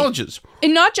colleges.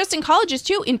 And not just in colleges,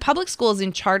 too. In public schools,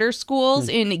 in charter schools,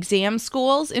 in exam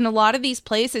schools. In a lot of these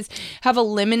places have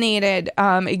eliminated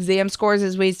exam scores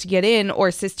as ways to get in,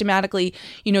 or systematically,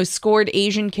 scored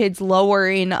Asian kids lower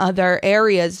in other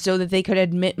areas so that they could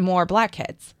admit more black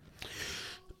kids.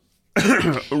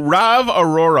 Rav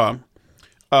Arora,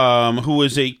 who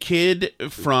is a kid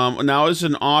now is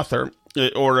an author,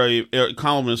 or a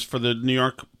columnist for the New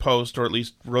York Post, or at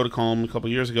least wrote a column a couple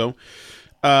of years ago.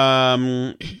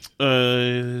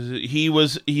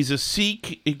 He's a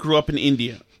Sikh. He grew up in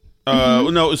India.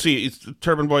 He's a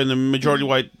turban boy in the majority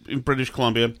white in British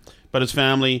Columbia, but his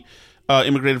family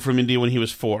immigrated from India when he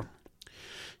was 4.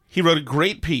 He wrote a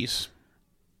great piece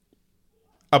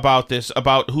about this,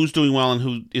 about who's doing well and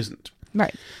who isn't.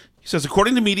 Right. He says,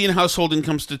 according to median household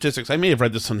income statistics, I may have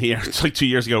read this on the air, it's like 2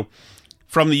 years ago,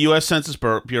 from the U.S. Census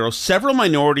Bureau, several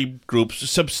minority groups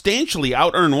substantially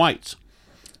out-earn whites.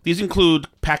 These include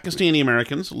Pakistani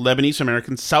Americans, Lebanese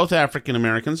Americans, South African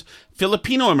Americans,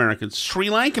 Filipino Americans, Sri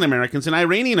Lankan Americans, and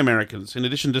Iranian Americans, in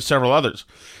addition to several others.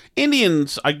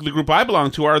 Indians, the group I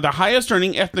belong to, are the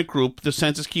highest-earning ethnic group the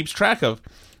census keeps track of,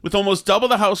 with almost double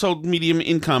the household median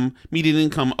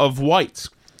income of whites.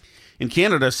 In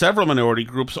Canada, several minority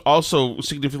groups also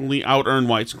significantly out-earn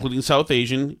whites, including South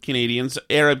Asian Canadians,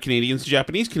 Arab Canadians,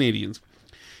 Japanese Canadians.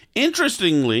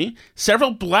 Interestingly, several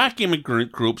black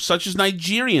immigrant groups, such as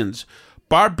Nigerians,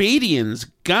 Barbadians,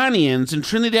 Ghanaians, and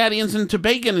Trinidadians and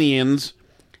Tobagoans,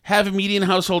 have a median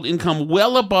household income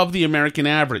well above the American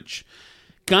average.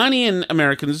 Ghanaian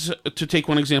Americans, to take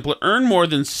one example, earn more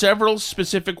than several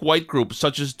specific white groups,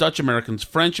 such as Dutch Americans,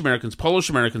 French Americans, Polish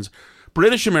Americans,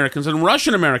 British Americans, and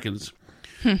Russian Americans.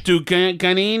 Do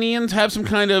Ghanaians have some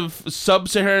kind of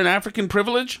sub-Saharan African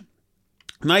privilege?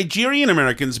 Nigerian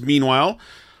Americans, meanwhile,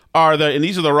 and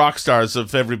these are the rock stars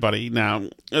of everybody now.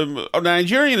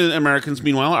 Nigerian Americans,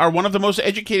 meanwhile, are one of the most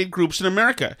educated groups in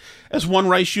America, as one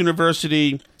Rice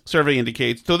University survey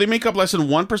indicates. Though they make up less than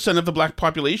 1% of the black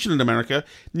population in America,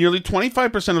 nearly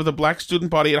 25% of the black student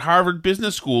body at Harvard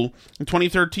Business School in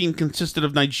 2013 consisted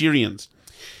of Nigerians.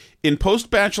 In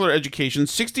post-bachelor education,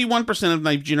 61% of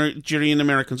Nigerian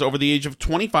Americans over the age of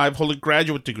 25 hold a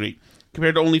graduate degree,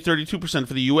 compared to only 32%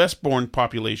 for the U.S.-born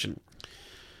population.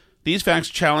 These facts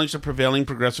challenge the prevailing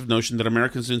progressive notion that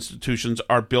America's institutions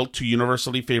are built to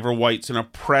universally favor whites and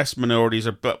oppress minorities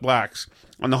or blacks.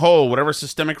 On the whole, whatever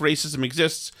systemic racism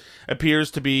exists appears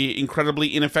to be incredibly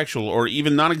ineffectual or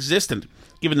even non-existent,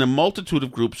 given the multitude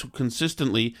of groups who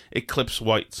consistently eclipse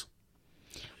whites.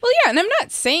 Well, yeah, and I'm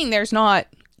not saying there's not,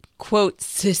 quote,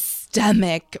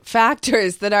 systemic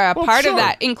factors that are a part of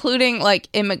that, including like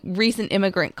recent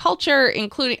immigrant culture,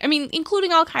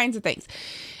 including all kinds of things.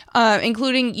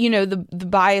 Including, the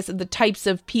bias of the types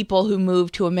of people who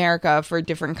move to America for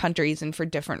different countries and for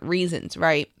different reasons,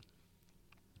 right?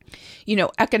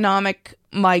 Economic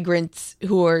migrants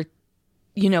who are,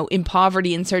 in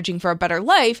poverty and searching for a better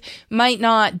life might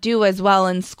not do as well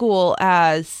in school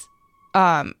as,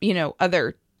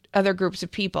 other groups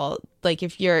of people. Like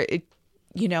if you're,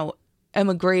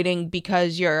 emigrating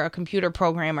because you're a computer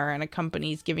programmer and a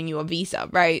company's giving you a visa,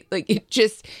 right? Like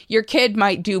your kid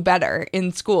might do better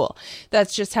in school.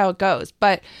 That's just how it goes.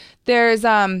 But there's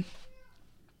so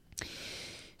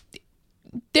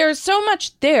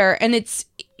much there, and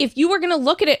if you were going to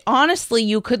look at it honestly,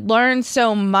 you could learn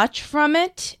so much from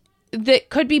it that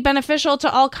could be beneficial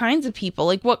to all kinds of people.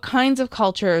 Like what kinds of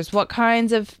cultures, what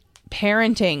kinds of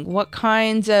parenting, what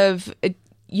kinds of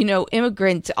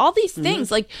immigrants, all these things.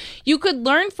 Like you could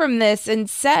learn from this and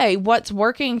say what's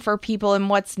working for people and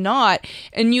what's not.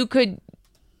 And you could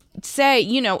say,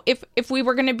 you know, if we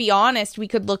were going to be honest, we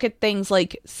could look at things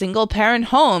like single parent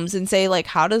homes and say, like,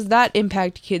 how does that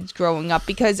impact kids growing up?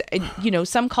 Because, you know,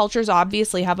 some cultures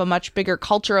obviously have a much bigger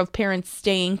culture of parents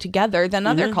staying together than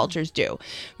other cultures do,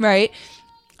 right?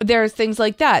 There's things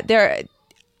like that.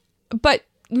 But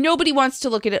nobody wants to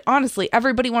look at it honestly.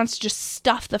 Everybody wants to just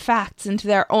stuff the facts into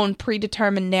their own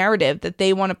predetermined narrative that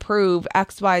they want to prove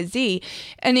X, Y, Z.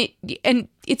 And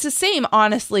it's the same,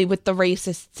 honestly, with the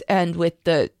racists and with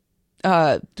the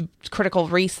critical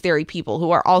race theory people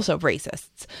who are also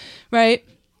racists, right?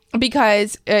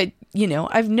 Because, you know,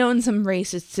 I've known some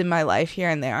racists in my life here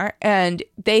and there, and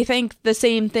they think the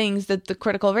same things that the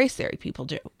critical race theory people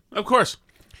do. Of course.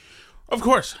 Of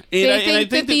course. They think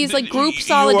that these like group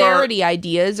solidarity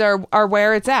ideas are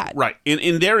where it's at. Right.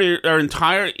 And there are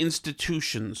entire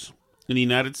institutions in the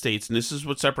United States, and this is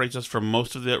what separates us from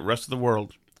most of the rest of the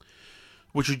world,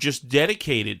 which are just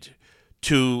dedicated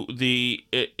to the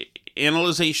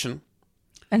analysis.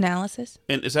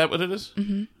 And is that what it is?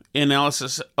 Mm-hmm.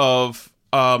 Analysis of,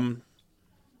 or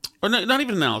not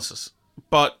even analysis,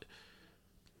 but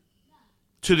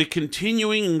to the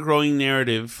continuing and growing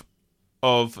narrative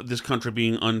of this country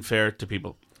being unfair to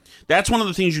people. That's one of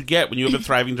the things you get when you have a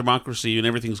thriving democracy and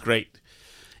everything's great.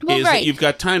 Well, that you've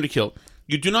got time to kill.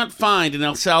 You do not find in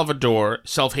El Salvador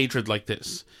self-hatred like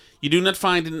this. You do not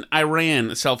find in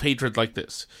Iran self-hatred like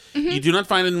this. Mm-hmm. You do not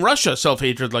find in Russia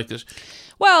self-hatred like this.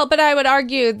 Well, but I would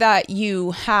argue that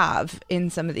you have in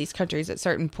some of these countries at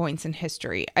certain points in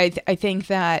history. I think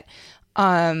that,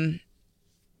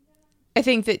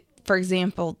 for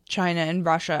example, China and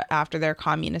Russia after their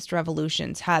communist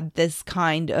revolutions had this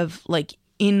kind of like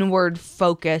inward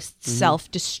focused,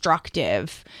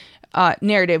 self-destructive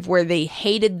narrative where they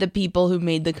hated the people who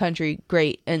made the country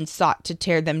great and sought to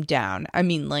tear them down. I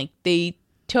mean, like, they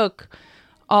took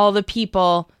all the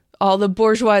people, all the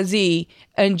bourgeoisie,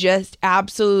 and just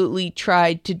absolutely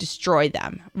tried to destroy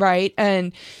them, right?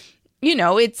 And, you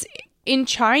know, it's in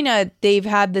China, they've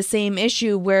had the same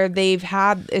issue where they've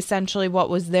had essentially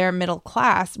what was their middle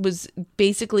class was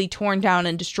basically torn down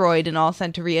and destroyed and all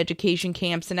sent to re-education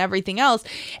camps and everything else.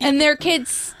 And their kids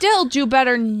still do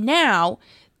better now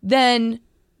than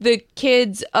the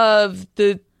kids of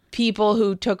the people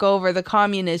who took over, the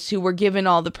communists who were given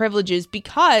all the privileges,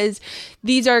 because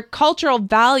these are cultural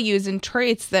values and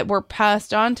traits that were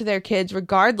passed on to their kids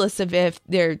regardless of if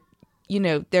their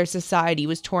society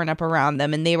was torn up around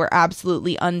them and they were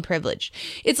absolutely unprivileged.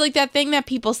 It's like that thing that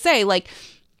people say, like,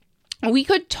 we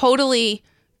could totally,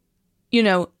 you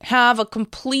know, have a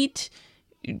complete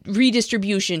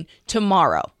redistribution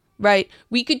tomorrow, right?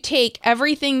 We could take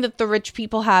everything that the rich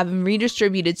people have and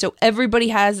redistribute it so everybody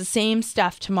has the same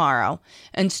stuff tomorrow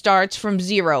and starts from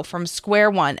zero, from square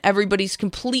one. Everybody's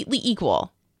completely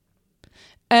equal.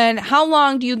 And how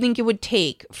long do you think it would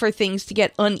take for things to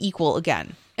get unequal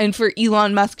again? And for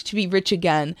Elon Musk to be rich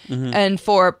again, and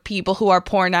for people who are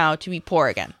poor now to be poor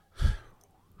again?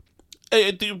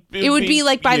 It would be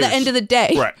like by the end of the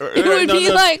day. Right. It would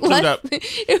be like less.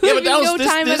 It would be no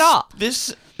time at all.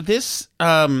 This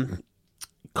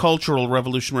cultural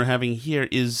revolution we're having here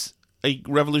is a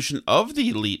revolution of the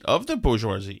elite, of the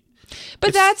bourgeoisie.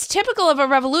 But that's typical of a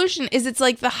revolution. It's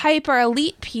like the hyper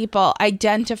elite people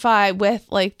identify with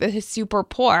like the super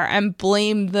poor and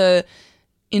blame the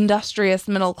industrious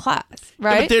middle class,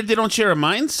 right? Yeah, but they don't share a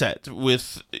mindset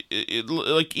with,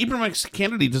 like, Ibram X.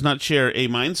 Kennedy does not share a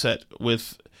mindset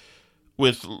with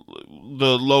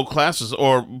the low classes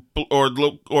or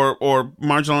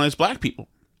marginalized black people.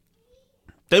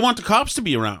 They want the cops to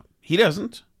be around. He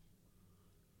doesn't.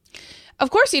 Of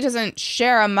course, he doesn't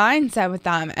share a mindset with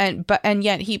them, and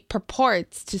yet he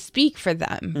purports to speak for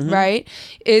them, right?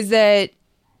 Is that?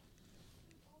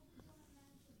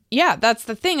 Yeah, that's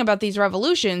the thing about these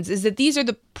revolutions, is that these are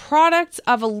the products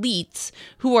of elites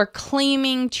who are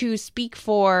claiming to speak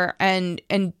for and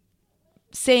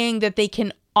saying that they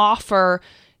can offer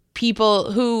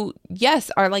people who,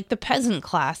 yes, are like the peasant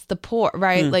class, the poor,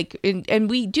 right? Like, and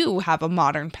we do have a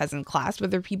modern peasant class,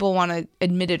 whether people want to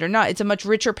admit it or not. It's a much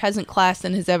richer peasant class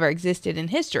than has ever existed in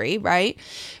history, right?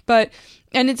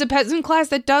 And it's a peasant class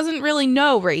that doesn't really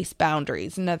know race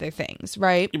boundaries and other things,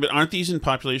 right? Yeah, but aren't these in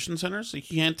population centers? You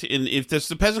can't. And if there's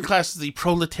the peasant class, is the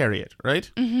proletariat, right?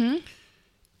 Mm-hmm.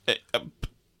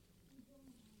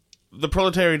 The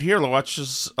proletariat here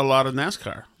watches a lot of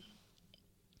NASCAR.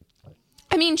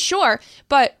 I mean, sure,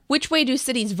 but which way do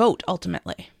cities vote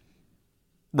ultimately?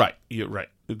 Right, you're right.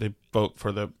 They vote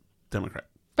for the Democrat.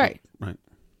 Right. Right.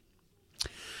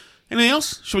 Anything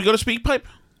else? Should we go to SpeakPipe?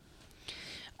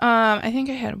 I think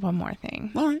I had one more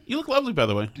thing. All right. You look lovely, by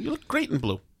the way. You look great in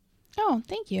blue. Oh,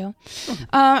 thank you.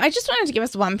 I just wanted to give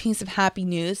us one piece of happy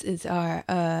news as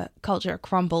our culture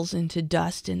crumbles into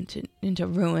dust, into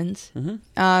ruins.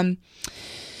 Mm-hmm.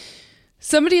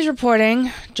 Somebody's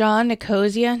reporting, John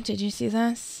Nicosia, did you see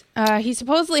this? He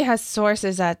supposedly has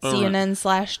sources at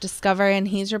CNN/Discover, and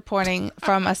he's reporting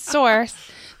from a source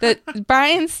that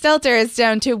Brian Stelter is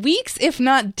down to weeks, if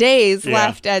not days,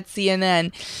 left at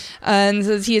CNN. And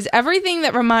says he has everything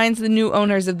that reminds the new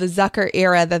owners of the Zucker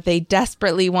era that they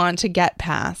desperately want to get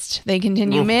past. They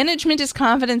continue, management is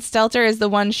confident Stelter is the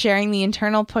one sharing the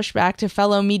internal pushback to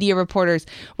fellow media reporters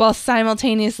while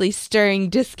simultaneously stirring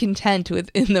discontent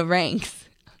within the ranks.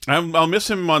 I'll miss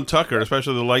him on Tucker,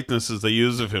 especially the likenesses they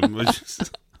use of him.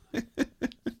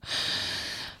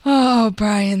 Oh,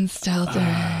 Brian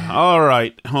Stelter. All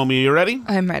right, homie, you ready?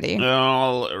 I'm ready.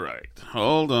 All right.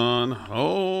 Hold on.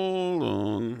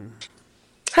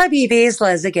 Hi, BBs.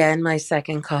 Les again, my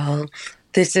second call.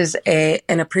 This is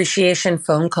an appreciation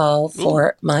phone call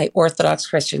for my Orthodox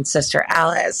Christian sister,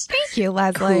 Alice. Thank you,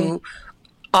 Leslie. Who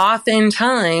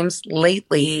oftentimes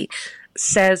lately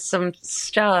says some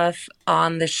stuff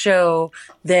on the show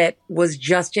that was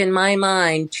just in my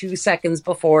mind 2 seconds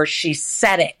before she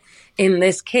said it. In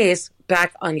this case,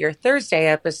 back on your Thursday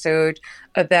episode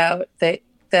about the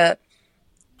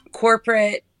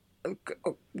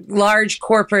large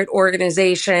corporate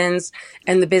organizations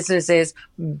and the businesses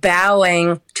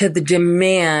bowing to the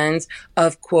demands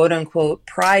of quote unquote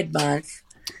Pride Month.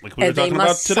 Like we were talking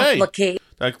about today. Supplicate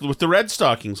like with the Red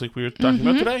Stockings, like we were talking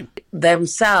about today.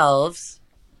 Themselves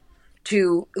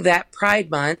to that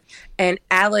Pride Month. And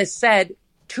Alice said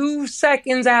 2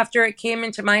 seconds after it came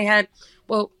into my head,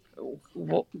 well,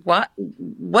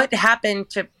 what happened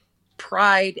to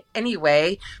pride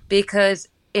anyway? Because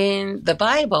in the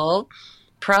Bible,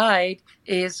 pride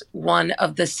is one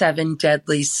of the 7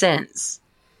 deadly sins.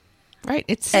 Right.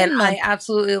 And I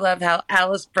absolutely love how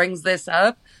Alice brings this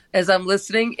up as I'm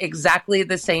listening exactly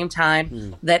the same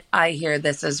time that I hear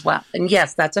this as well. And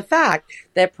yes, that's a fact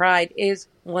that pride is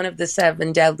one of the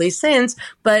 7 deadly sins.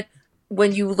 But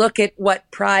when you look at what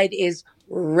pride is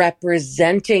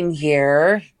representing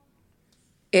here,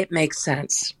 it makes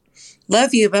sense.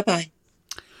 Love you. Bye-bye.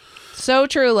 So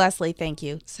true, Leslie. Thank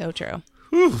you. So true.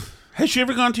 Whew. Has she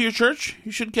ever gone to your church?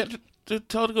 You should get to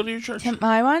tell her to go to your church. To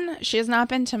my one? She has not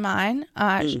been to mine.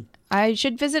 I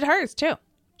should visit hers, too.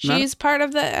 She's part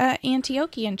of the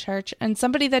Antiochian church, and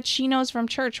somebody that she knows from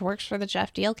church works for the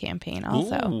Jeff Deal campaign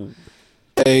also. Ooh.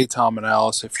 Hey, Tom and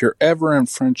Alice, if you're ever in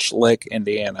French Lick,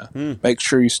 Indiana, make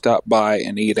sure you stop by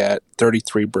and eat at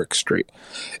 33 Brick Street.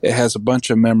 It has a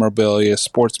bunch of memorabilia,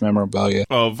 sports memorabilia.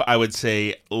 Of, I would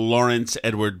say, Lawrence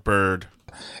Edward Bird.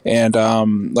 And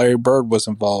Larry Bird was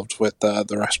involved with the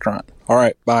restaurant. All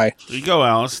right, bye. There you go,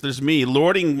 Alice. There's me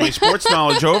lording my sports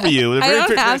knowledge over you. I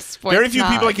don't have sports Very few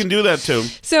people I knowledge. can do that to.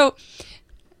 So,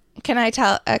 can I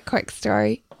tell a quick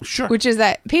story? Sure. Which is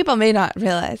that people may not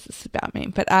realize this about me,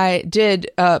 but I did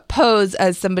pose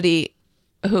as somebody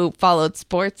who followed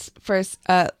sports for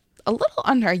a little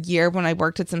under a year when I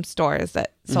worked at some stores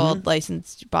that sold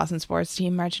licensed Boston sports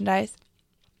team merchandise.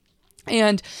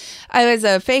 And I was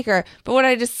a faker, but what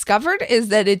I discovered is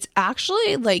that it's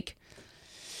actually like,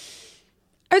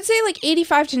 I'd say like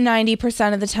 85 to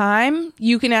 90% of the time,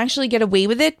 you can actually get away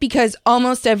with it because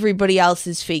almost everybody else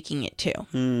is faking it too.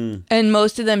 And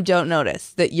most of them don't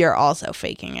notice that you're also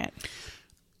faking it.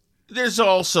 There's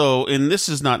also, and this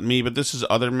is not me, but this is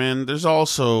other men, there's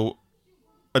also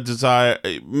a desire,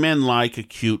 men like a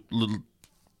cute little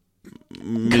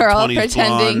girl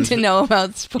pretending blonde to know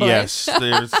about sports. Yes,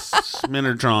 there's men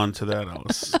are drawn to that,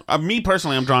 Alice. Me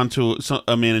personally, I'm drawn to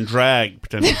a man in drag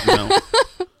pretending to know.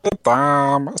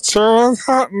 Sure is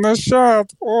hot in the shop.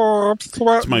 Oh,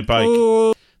 That's my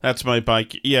bike. That's my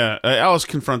bike. Yeah, Alice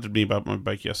confronted me about my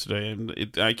bike yesterday, and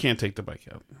I can't take the bike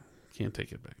out. Can't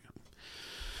take it back out.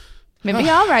 Maybe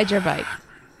I'll ride your bike.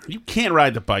 You can't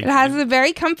ride the bike. It has a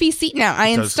very comfy seat now. I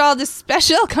installed a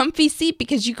special comfy seat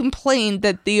because you complained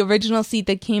that the original seat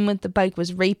that came with the bike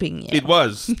was raping you. It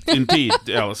was, indeed,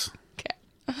 Alice.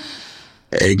 Okay.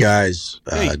 Hey, guys.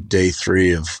 Day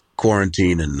 3 of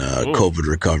quarantine and COVID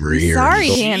recovery here. Sorry,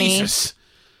 Danny. Jesus.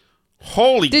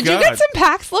 Holy God. Did you get some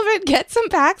Paxlovid? Get some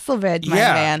Paxlovid, my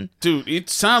man. Dude,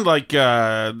 it sounded like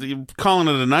you're calling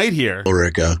it a night here.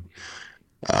 Ulrika,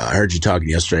 I heard you talking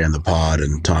yesterday on the pod,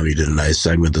 and Tommy did a nice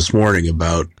segment this morning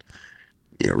about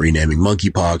renaming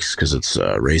monkeypox because it's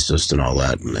racist and all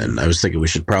that. And I was thinking we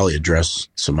should probably address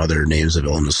some other names of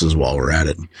illnesses while we're at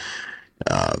it.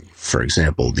 For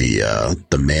example,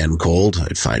 the man cold.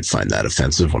 I find that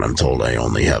offensive when I'm told I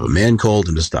only have a man cold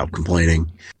and to stop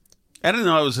complaining. I didn't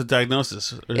know it was a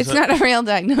diagnosis. It's not a real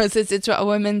diagnosis. It's what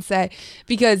women say.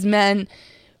 Because women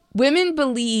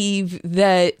believe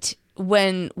that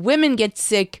when women get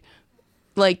sick,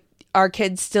 like, our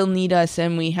kids still need us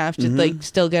and we have to like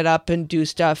still get up and do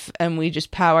stuff and we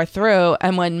just power through.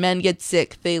 And when men get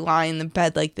sick, they lie in the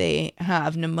bed like they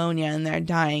have pneumonia and they're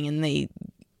dying and they,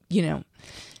 you know,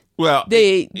 well,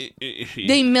 they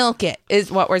milk it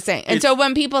is what we're saying. And so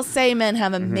when people say men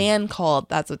have a man cold,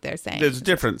 that's what they're saying. There's a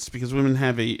difference because women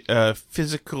have a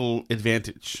physical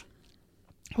advantage.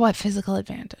 What physical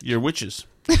advantage? You're witches.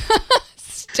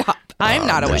 Stop. I'm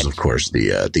not a witch. There's, of course,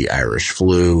 the Irish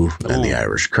flu and the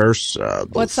Irish curse.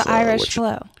 What's the Irish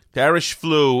flu? The Irish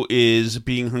flu is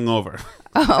being hungover.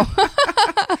 Oh.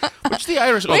 Which the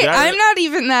Irish... Wait, I'm not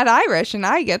even that Irish, and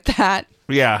I get that.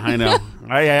 Yeah, I know.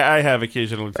 I have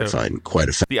occasionally, too. I find quite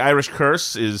a... The Irish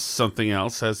curse is something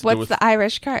else. What's the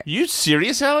Irish curse? You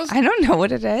serious, Alice? I don't know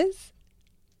what it is.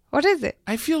 What is it?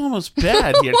 I feel almost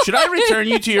bad here. Should I return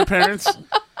you to your parents?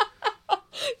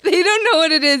 They don't know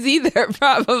what it is either,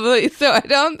 probably. So I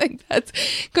don't think that's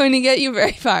going to get you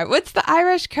very far. What's the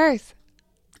Irish curse?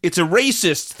 It's a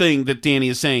racist thing that Danny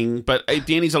is saying, but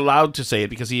Danny's allowed to say it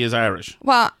because he is Irish.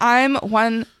 Well, I'm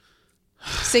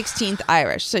 1/16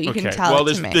 Irish, so you can tell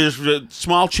it to me. There's a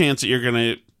small chance that you're going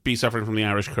to be suffering from the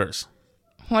Irish curse.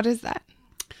 What is that?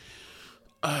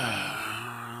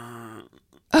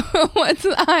 What's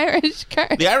the Irish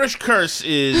curse? The Irish curse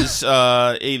is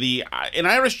an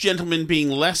Irish gentleman being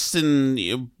less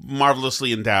than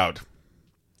marvelously endowed.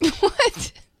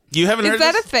 What? You haven't heard Is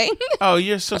that this? a thing? Oh,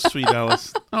 you're so sweet,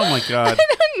 Alice. Oh, my God.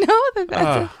 I don't know that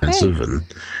that's a thing. Offensive and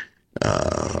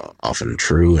often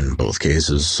true in both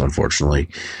cases, unfortunately.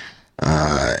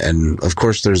 And, of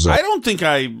course, there's I don't think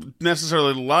I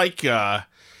necessarily like...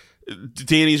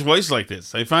 Danny's voice like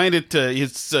this. I find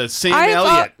it's Sam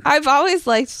Elliott. I've always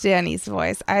liked Danny's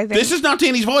voice. I think this is not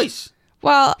Danny's voice.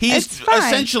 Well, he's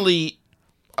essentially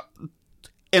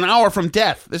an hour from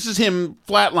death. This is him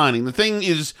flatlining. The thing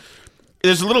is,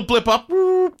 there's a little blip up,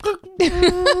 but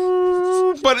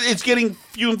it's getting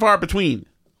few and far between.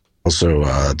 Also,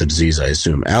 the disease, I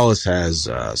assume Alice has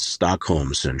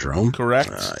Stockholm syndrome. Correct.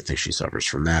 I think she suffers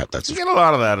from that. You get a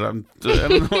lot of that. I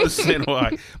don't understand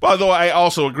why. Well, though I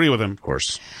also agree with him. Of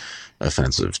course,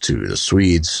 offensive to the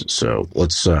Swedes. So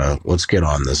let's get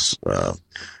on this.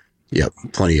 Yep,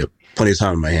 plenty of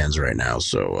time on my hands right now.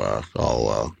 So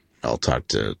I'll talk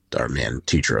to our man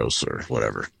Tetros or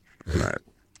whatever. All right.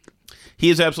 He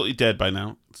is absolutely dead by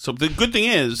now. So the good thing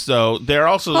is, though, there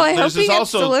also I hope he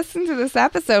gets to listen to this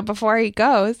episode before he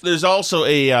goes. There's also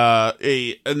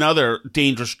another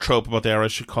dangerous trope about the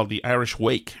Irish called the Irish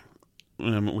wake,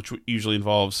 which usually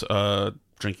involves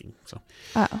drinking. So.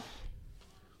 Uh-oh.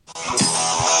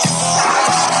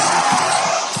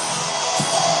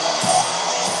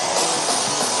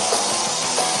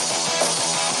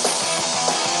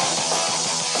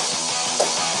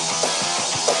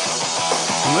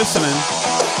 I'm listening.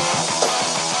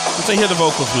 Once I hear the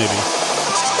vocals, maybe.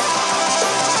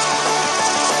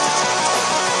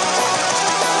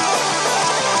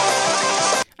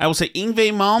 I will say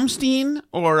Yngwie Malmsteen,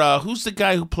 or who's the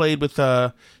guy who played with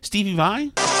Stevie Vai?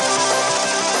 They've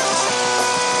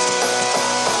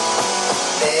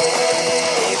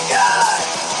got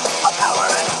a power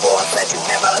and a force that you've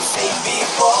never seen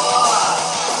before.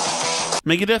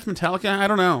 Megadeth, Metallica? I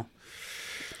don't know.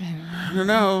 I don't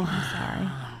know. I'm sorry.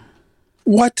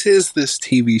 What is this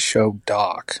TV show,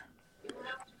 Doc?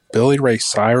 Billy Ray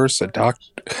Cyrus, a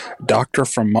doctor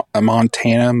from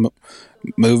Montana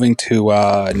moving to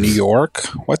New York?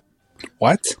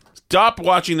 What? Stop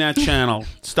watching that channel.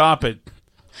 Stop it.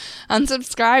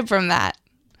 Unsubscribe from that.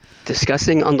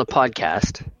 Discussing on the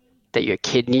podcast that your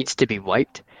kid needs to be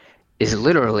wiped is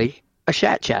literally a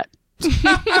chat.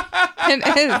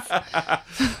 It is.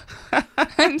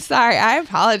 I'm sorry. I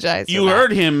apologize. You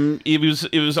heard him. It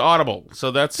was audible.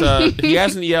 So that's he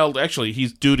hasn't yelled. Actually,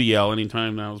 he's due to yell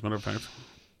anytime now, as a matter of fact.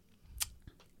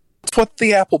 That's what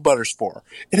the apple butter's for.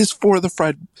 It is for the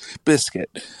fried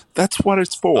biscuit. That's what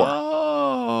it's for.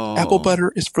 Oh. Apple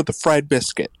butter is for the fried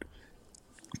biscuit.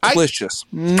 Delicious.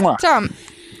 Mwah. Tom,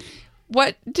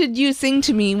 what did you sing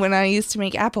to me when I used to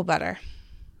make apple butter?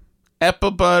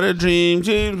 Apple butter dream,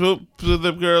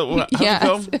 the girl. How's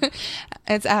yes. it go?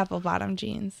 It's apple bottom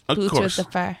jeans. Of Boots course. with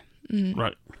the fur. Mm.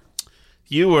 Right.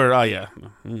 You were, oh yeah.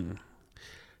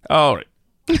 All right.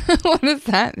 What does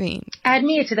that mean? Add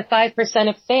me to the 5%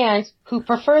 of fans who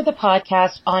prefer the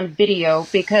podcast on video,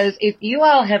 because if you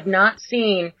all have not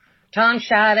seen Tom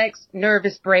Shattuck's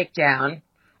nervous breakdown,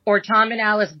 or Tom and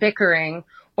Alice bickering,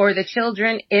 or the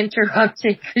children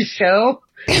interrupting the show,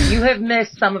 you have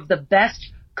missed some of the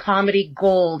best comedy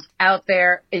gold out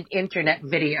there in internet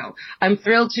video. I'm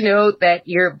thrilled to know that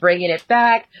you're bringing it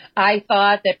back. I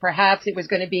thought that perhaps it was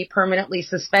going to be permanently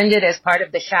suspended as part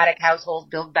of the Shattuck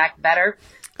household Build Back Better.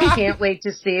 I can't wait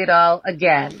to see it all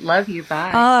again. Love you.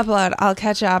 Bye. I'll upload. I'll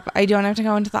catch up. I don't have to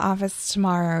go into the office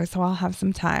tomorrow, so I'll have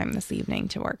some time this evening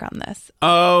to work on this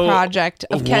project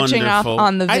of catching up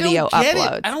on the video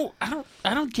uploads.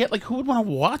 I don't get, like, who would want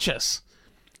to watch us?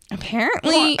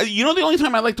 Apparently. You know, the only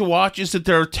time I like to watch is that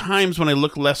there are times when I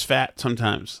look less fat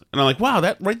sometimes. And I'm like, wow,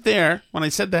 that right there, when I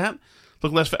said that,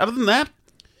 look less fat. Other than that,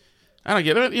 I don't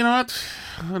get it. You know what?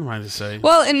 What am I to say?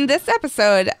 Well, in this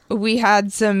episode, we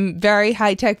had some very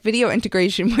high-tech video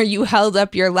integration where you held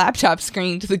up your laptop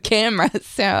screen to the camera.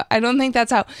 So I don't think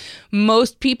that's how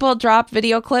most people drop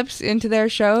video clips into their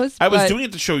shows. I was doing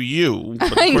it to show you.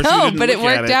 But of I course know, you didn't but it look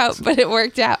at worked out. But it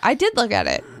worked out. I did look at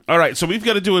it. All right, so we've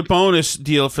got to do a bonus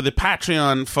deal for the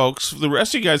Patreon folks. For the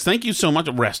rest of you guys, thank you so much.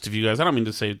 The rest of you guys, I don't mean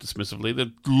to say it dismissively.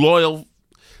 The loyal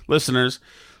listeners,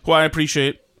 who I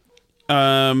appreciate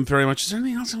very much. Is there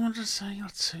anything else I wanted to say?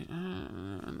 Let's see.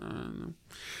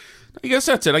 I guess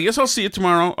that's it. I guess I'll see you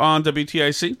tomorrow on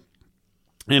WTIC,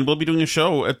 and we'll be doing a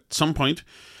show at some point.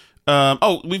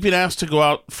 We've been asked to go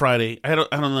out Friday. I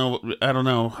don't know.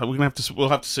 We'll have to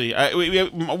see.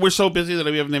 We're so busy that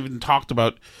we haven't even talked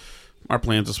about our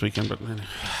plans this weekend. But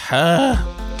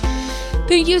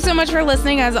Thank you so much for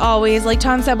listening. As always, like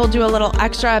Tom said, we'll do a little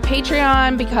extra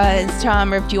Patreon because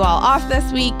Tom ripped you all off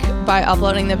this week by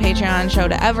uploading the Patreon show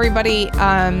to everybody.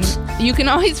 You can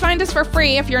always find us for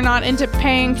free if you're not into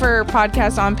paying for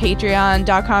podcasts on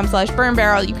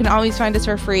patreon.com/burnbarrel. You can always find us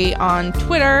for free on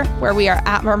Twitter, where we are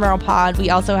at burnbarrelpod.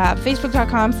 We also have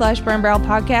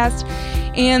facebook.com/burnbarrelpodcast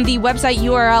and the website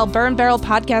URL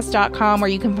burnbarrelpodcast.com, where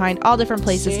you can find all different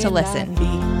places to listen.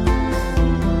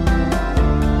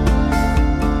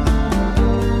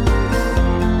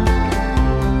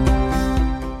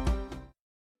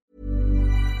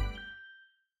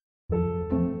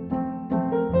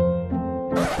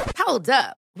 Hold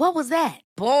up. What was that?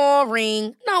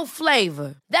 Boring. No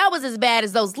flavor. That was as bad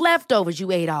as those leftovers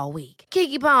you ate all week.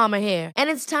 Keke Palmer here, and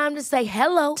it's time to say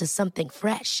hello to something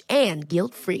fresh and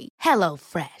guilt-free. Hello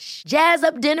Fresh. Jazz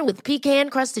up dinner with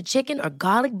pecan-crusted chicken or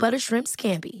garlic butter shrimp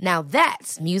scampi. Now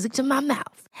that's music to my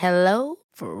mouth. Hello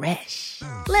Fresh.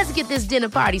 Let's get this dinner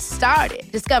party started.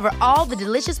 Discover all the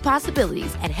delicious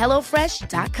possibilities at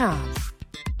hellofresh.com.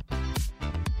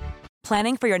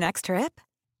 Planning for your next trip?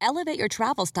 Elevate your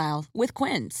travel style with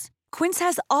Quince. Quince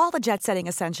has all the jet-setting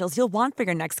essentials you'll want for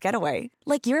your next getaway,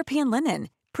 like European linen,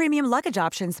 premium luggage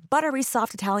options, buttery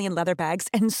soft Italian leather bags,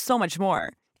 and so much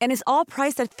more. And is all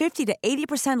priced at 50 to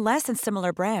 80% less than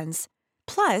similar brands.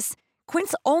 Plus,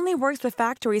 Quince only works with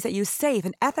factories that use safe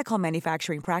and ethical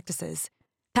manufacturing practices.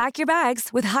 Pack your bags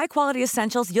with high-quality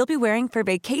essentials you'll be wearing for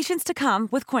vacations to come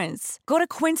with Quince. Go to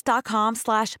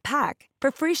quince.com/pack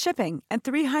for free shipping and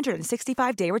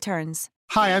 365-day returns.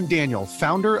 Hi, I'm Daniel,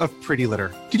 founder of Pretty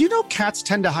Litter. Did you know cats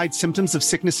tend to hide symptoms of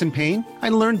sickness and pain? I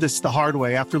learned this the hard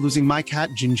way after losing my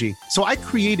cat, Gingy. So I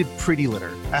created Pretty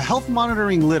Litter, a health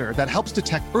monitoring litter that helps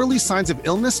detect early signs of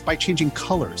illness by changing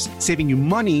colors, saving you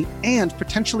money and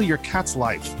potentially your cat's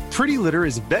life. Pretty Litter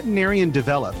is veterinarian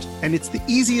developed, and it's the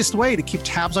easiest way to keep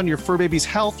tabs on your fur baby's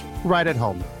health right at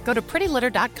home. Go to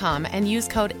prettylitter.com and use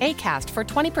code ACAST for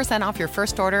 20% off your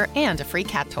first order and a free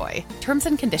cat toy. Terms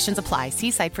and conditions apply.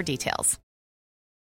 See site for details.